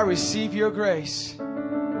You. God, I receive Your grace. Come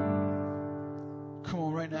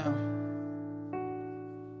on, right now.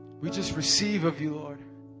 We just receive of You, Lord.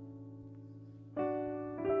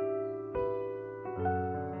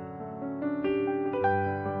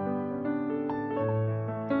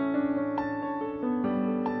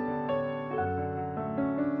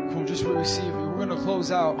 Just receive You. We're going to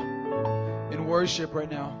close out in worship right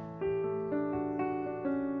now.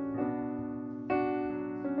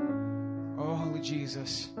 Oh, Holy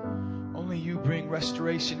Jesus, only You bring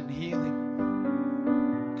restoration and healing.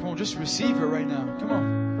 Come on, just receive it right now. Come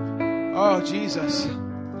on. Oh, Jesus,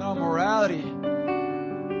 no morality.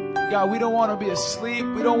 God, we don't want to be asleep.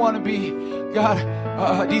 We don't want to be, God,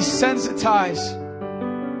 desensitized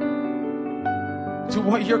to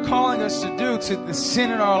what You're calling us to do, to the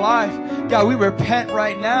sin in our life. God, we repent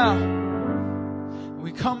right now.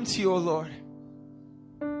 We come to You, O Lord.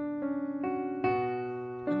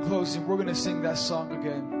 In closing, we're going to sing that song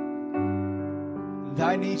again. And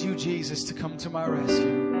I need You, Jesus, to come to my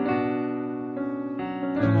rescue.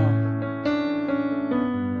 Come on.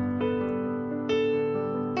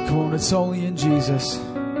 Come on, it's only in Jesus.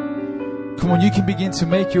 Come on, you can begin to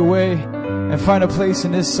make your way and find a place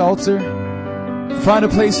in this altar. Find a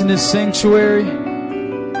place in this sanctuary.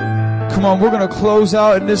 Come on, we're going to close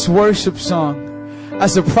out in this worship song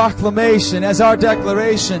as a proclamation, as our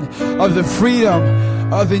declaration of the freedom,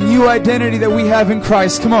 of the new identity that we have in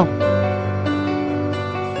Christ. Come on.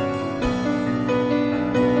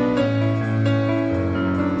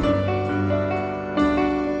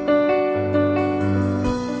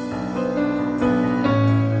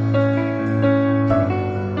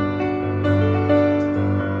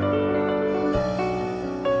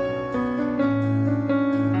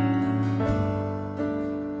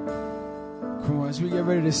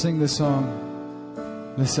 Sing this song.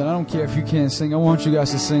 Listen, I don't care if you can't sing. I want you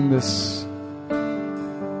guys to sing this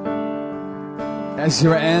as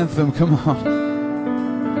your anthem. Come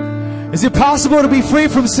on. Is it possible to be free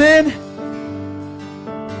from sin?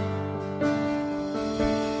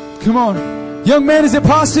 Come on. Young man, is it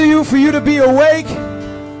possible for you to be awake?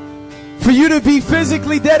 For you to be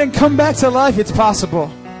physically dead and come back to life? It's possible.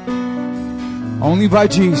 Only by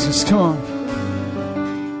Jesus. Come on.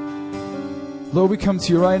 Lord, we come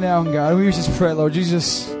to You right now, God. We just pray, Lord,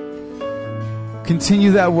 Jesus,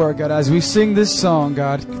 continue that work, God. As we sing this song,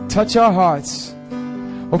 God, touch our hearts.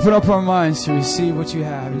 Open up our minds to receive what You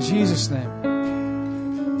have. In Jesus' name.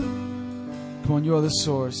 Come on, You are the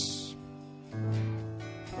source.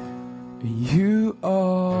 You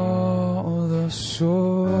are the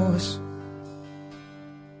source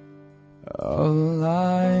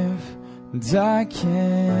alive, and I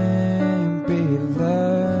can't be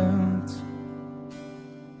left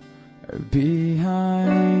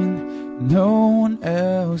behind. No one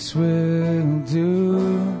else will do,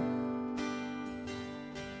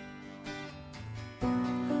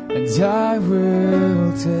 and I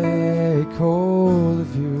will take hold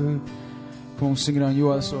of you. Come on, sing it on. You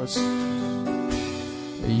are the source.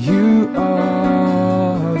 You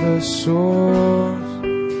are the source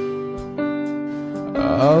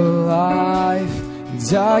of life,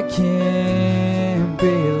 and I can't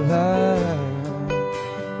be left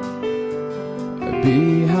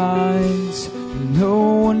behind. No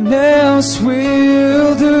one else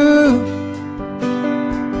will do,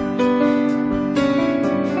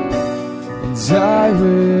 and I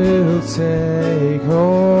will take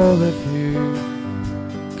hold of you.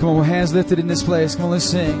 Come on, hands lifted in this place. Come on, let's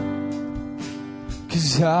sing.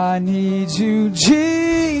 'Cause I need you,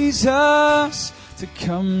 Jesus, to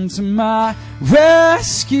come to my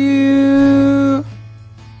rescue.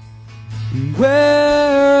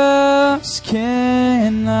 Where else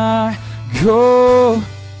can I go?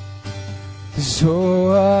 There's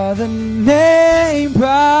no other name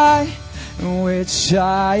by which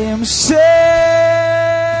I am saved.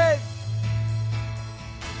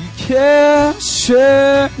 You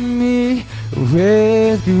capture me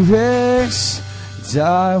with grace, and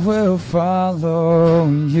I will follow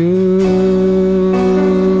you.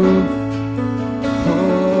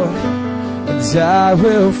 I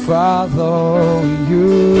will follow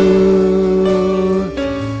you.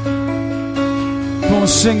 Come on,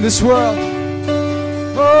 sing this world.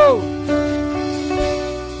 Oh,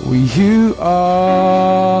 you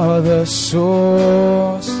are the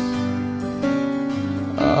source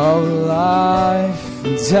of life,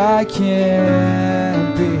 and I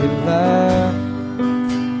can't be left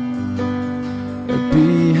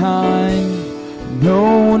behind. No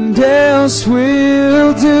one else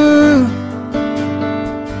will do,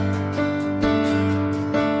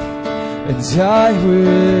 and I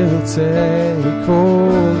will take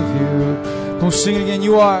hold of you. Don't sing it again.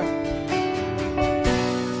 You are.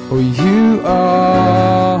 Oh, you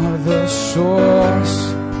are the source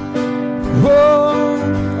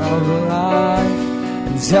of life,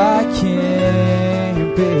 and I can't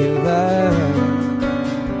be left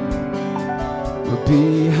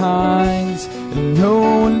behind, and no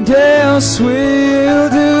one else will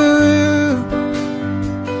do.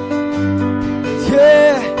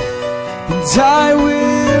 Yeah. And I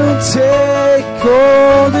will take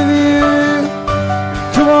hold of you.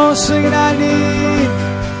 Come on, sing it. I need,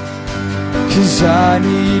 'cause I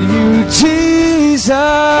need you,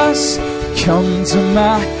 Jesus. Come to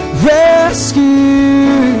my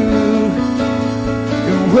rescue.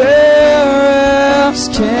 And where else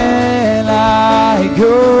can I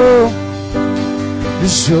go?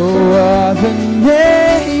 There's no other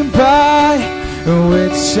name by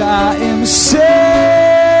which I am saved.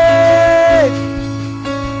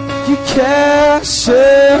 You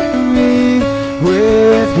capture me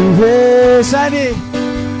with grace. I need,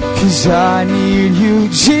 'cause I need you,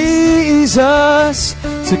 Jesus,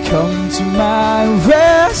 to come to my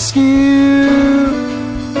rescue.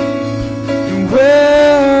 And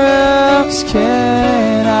where else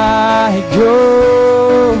can I go?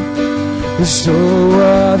 There's no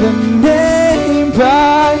other name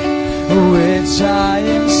by which I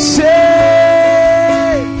am saved.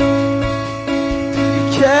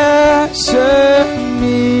 Capture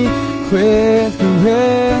me with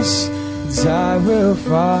grace, as I will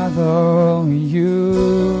follow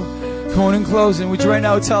you. Come on, in closing, would you right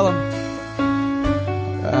now tell him,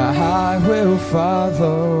 I will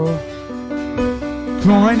follow.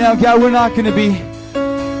 Come on, right now, God, we're not going to be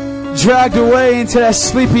dragged away into that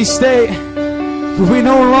sleepy state where we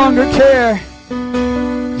no longer care.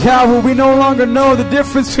 God, where we no longer know the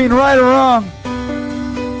difference between right or wrong.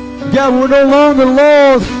 God, we're no longer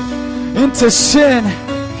lulled into sin.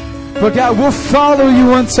 But God, we'll follow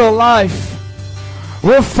you until life.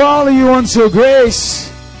 We'll follow you until grace.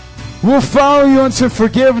 We'll follow you until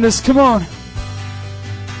forgiveness. Come on.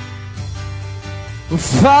 We'll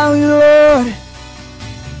follow you, Lord.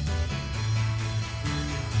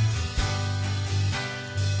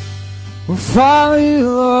 We'll follow you,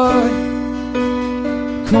 Lord.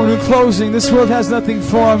 Come on, in closing, this world has nothing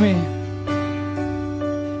for me.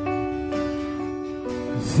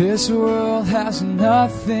 This world has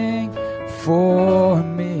nothing for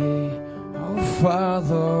me. I'll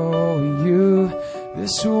follow you.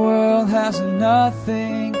 This world has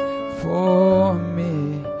nothing for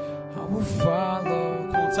me. I will follow.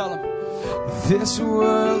 Come on, tell him. This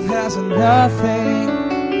world has nothing.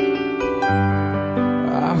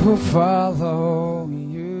 I will follow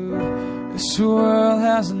you. This world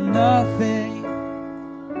has nothing.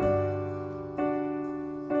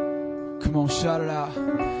 Come on, shout it out.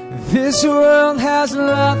 This world has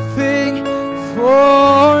nothing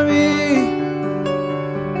for me.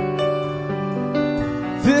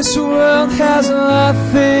 This world has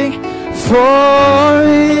nothing for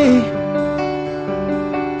me.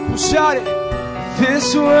 Well, shout it.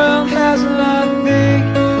 This world has nothing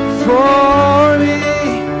for me.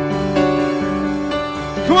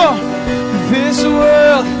 Come on. This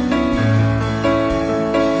world,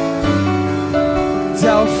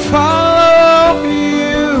 I'll follow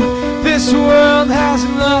you. This world has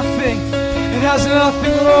nothing. It has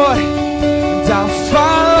nothing, Lord. And I'll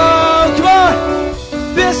follow. Come on.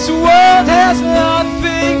 This world has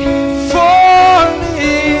nothing for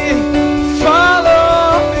me.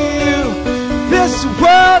 Follow you. This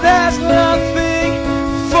world has nothing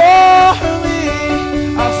for me.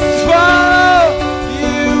 I'll follow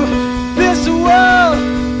you. This world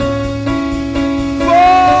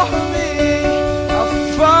for me. I'll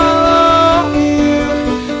follow you.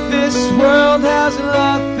 This world has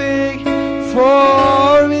nothing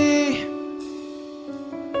for me.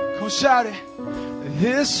 Come on, shout it.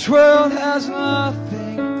 This world has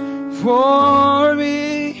nothing for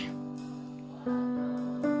me.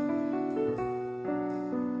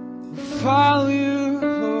 Follow you,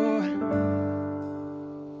 Lord.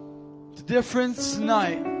 The difference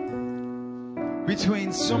tonight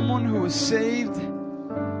between someone who is saved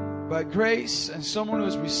by grace and someone who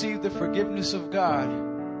has received the forgiveness of God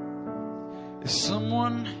is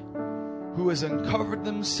someone who has uncovered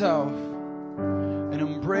themselves and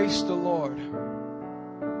embraced the Lord.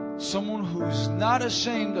 Someone who's not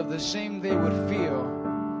ashamed of the shame they would feel,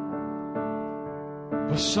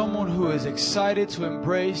 but someone who is excited to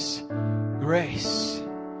embrace grace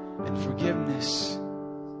and forgiveness.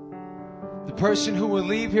 The person who will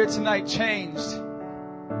leave here tonight changed,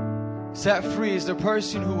 set free, is the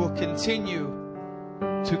person who will continue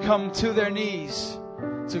to come to their knees,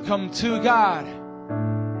 to come to God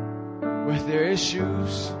with their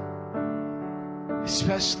issues,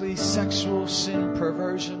 especially sexual sin,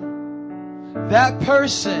 perversion. That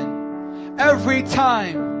person, every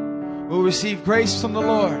time, will receive grace from the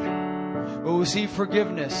Lord, will receive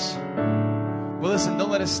forgiveness. Well, listen, don't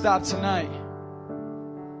let us stop tonight.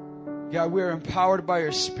 God, we are empowered by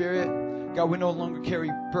your Spirit. God, we no longer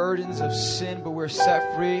carry burdens of sin, but we're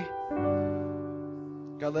set free.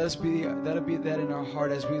 God, let it be that in our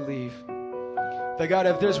heart as we leave. That God,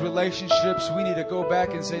 if there's relationships, we need to go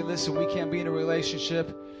back and say, listen, we can't be in a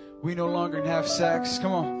relationship. We no longer can have sex.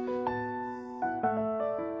 Come on.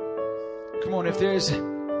 Come on, if there's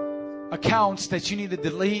accounts that you need to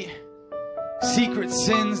delete, secret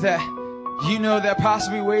sins that you know that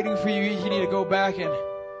possibly waiting for you, you need to go back and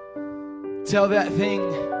tell that thing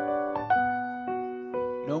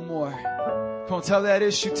no more. Come on, tell that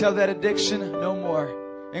issue, tell that addiction no more.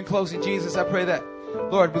 In closing, Jesus, I pray that,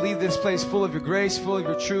 Lord, we leave this place full of your grace, full of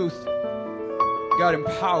your truth. God,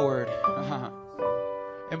 empowered.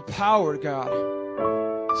 Empowered, God.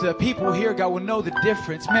 So that people here, God, will know the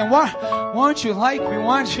difference. Man, why aren't you like me?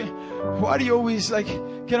 Why do you always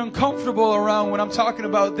get uncomfortable around when I'm talking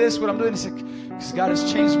about this, what I'm doing? It's because God has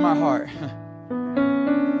changed my heart.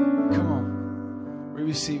 Come on. We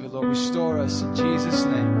receive it, Lord. Restore us in Jesus'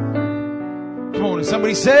 name. Come on,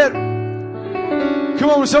 somebody said. Come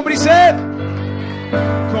on, somebody said.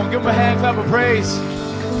 Come on, give them a hand clap of praise.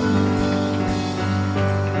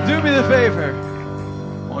 Do me the favor.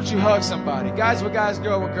 Won't you hug somebody? Guys with guys,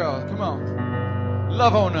 girl with girl. Come on.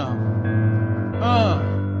 Love on them.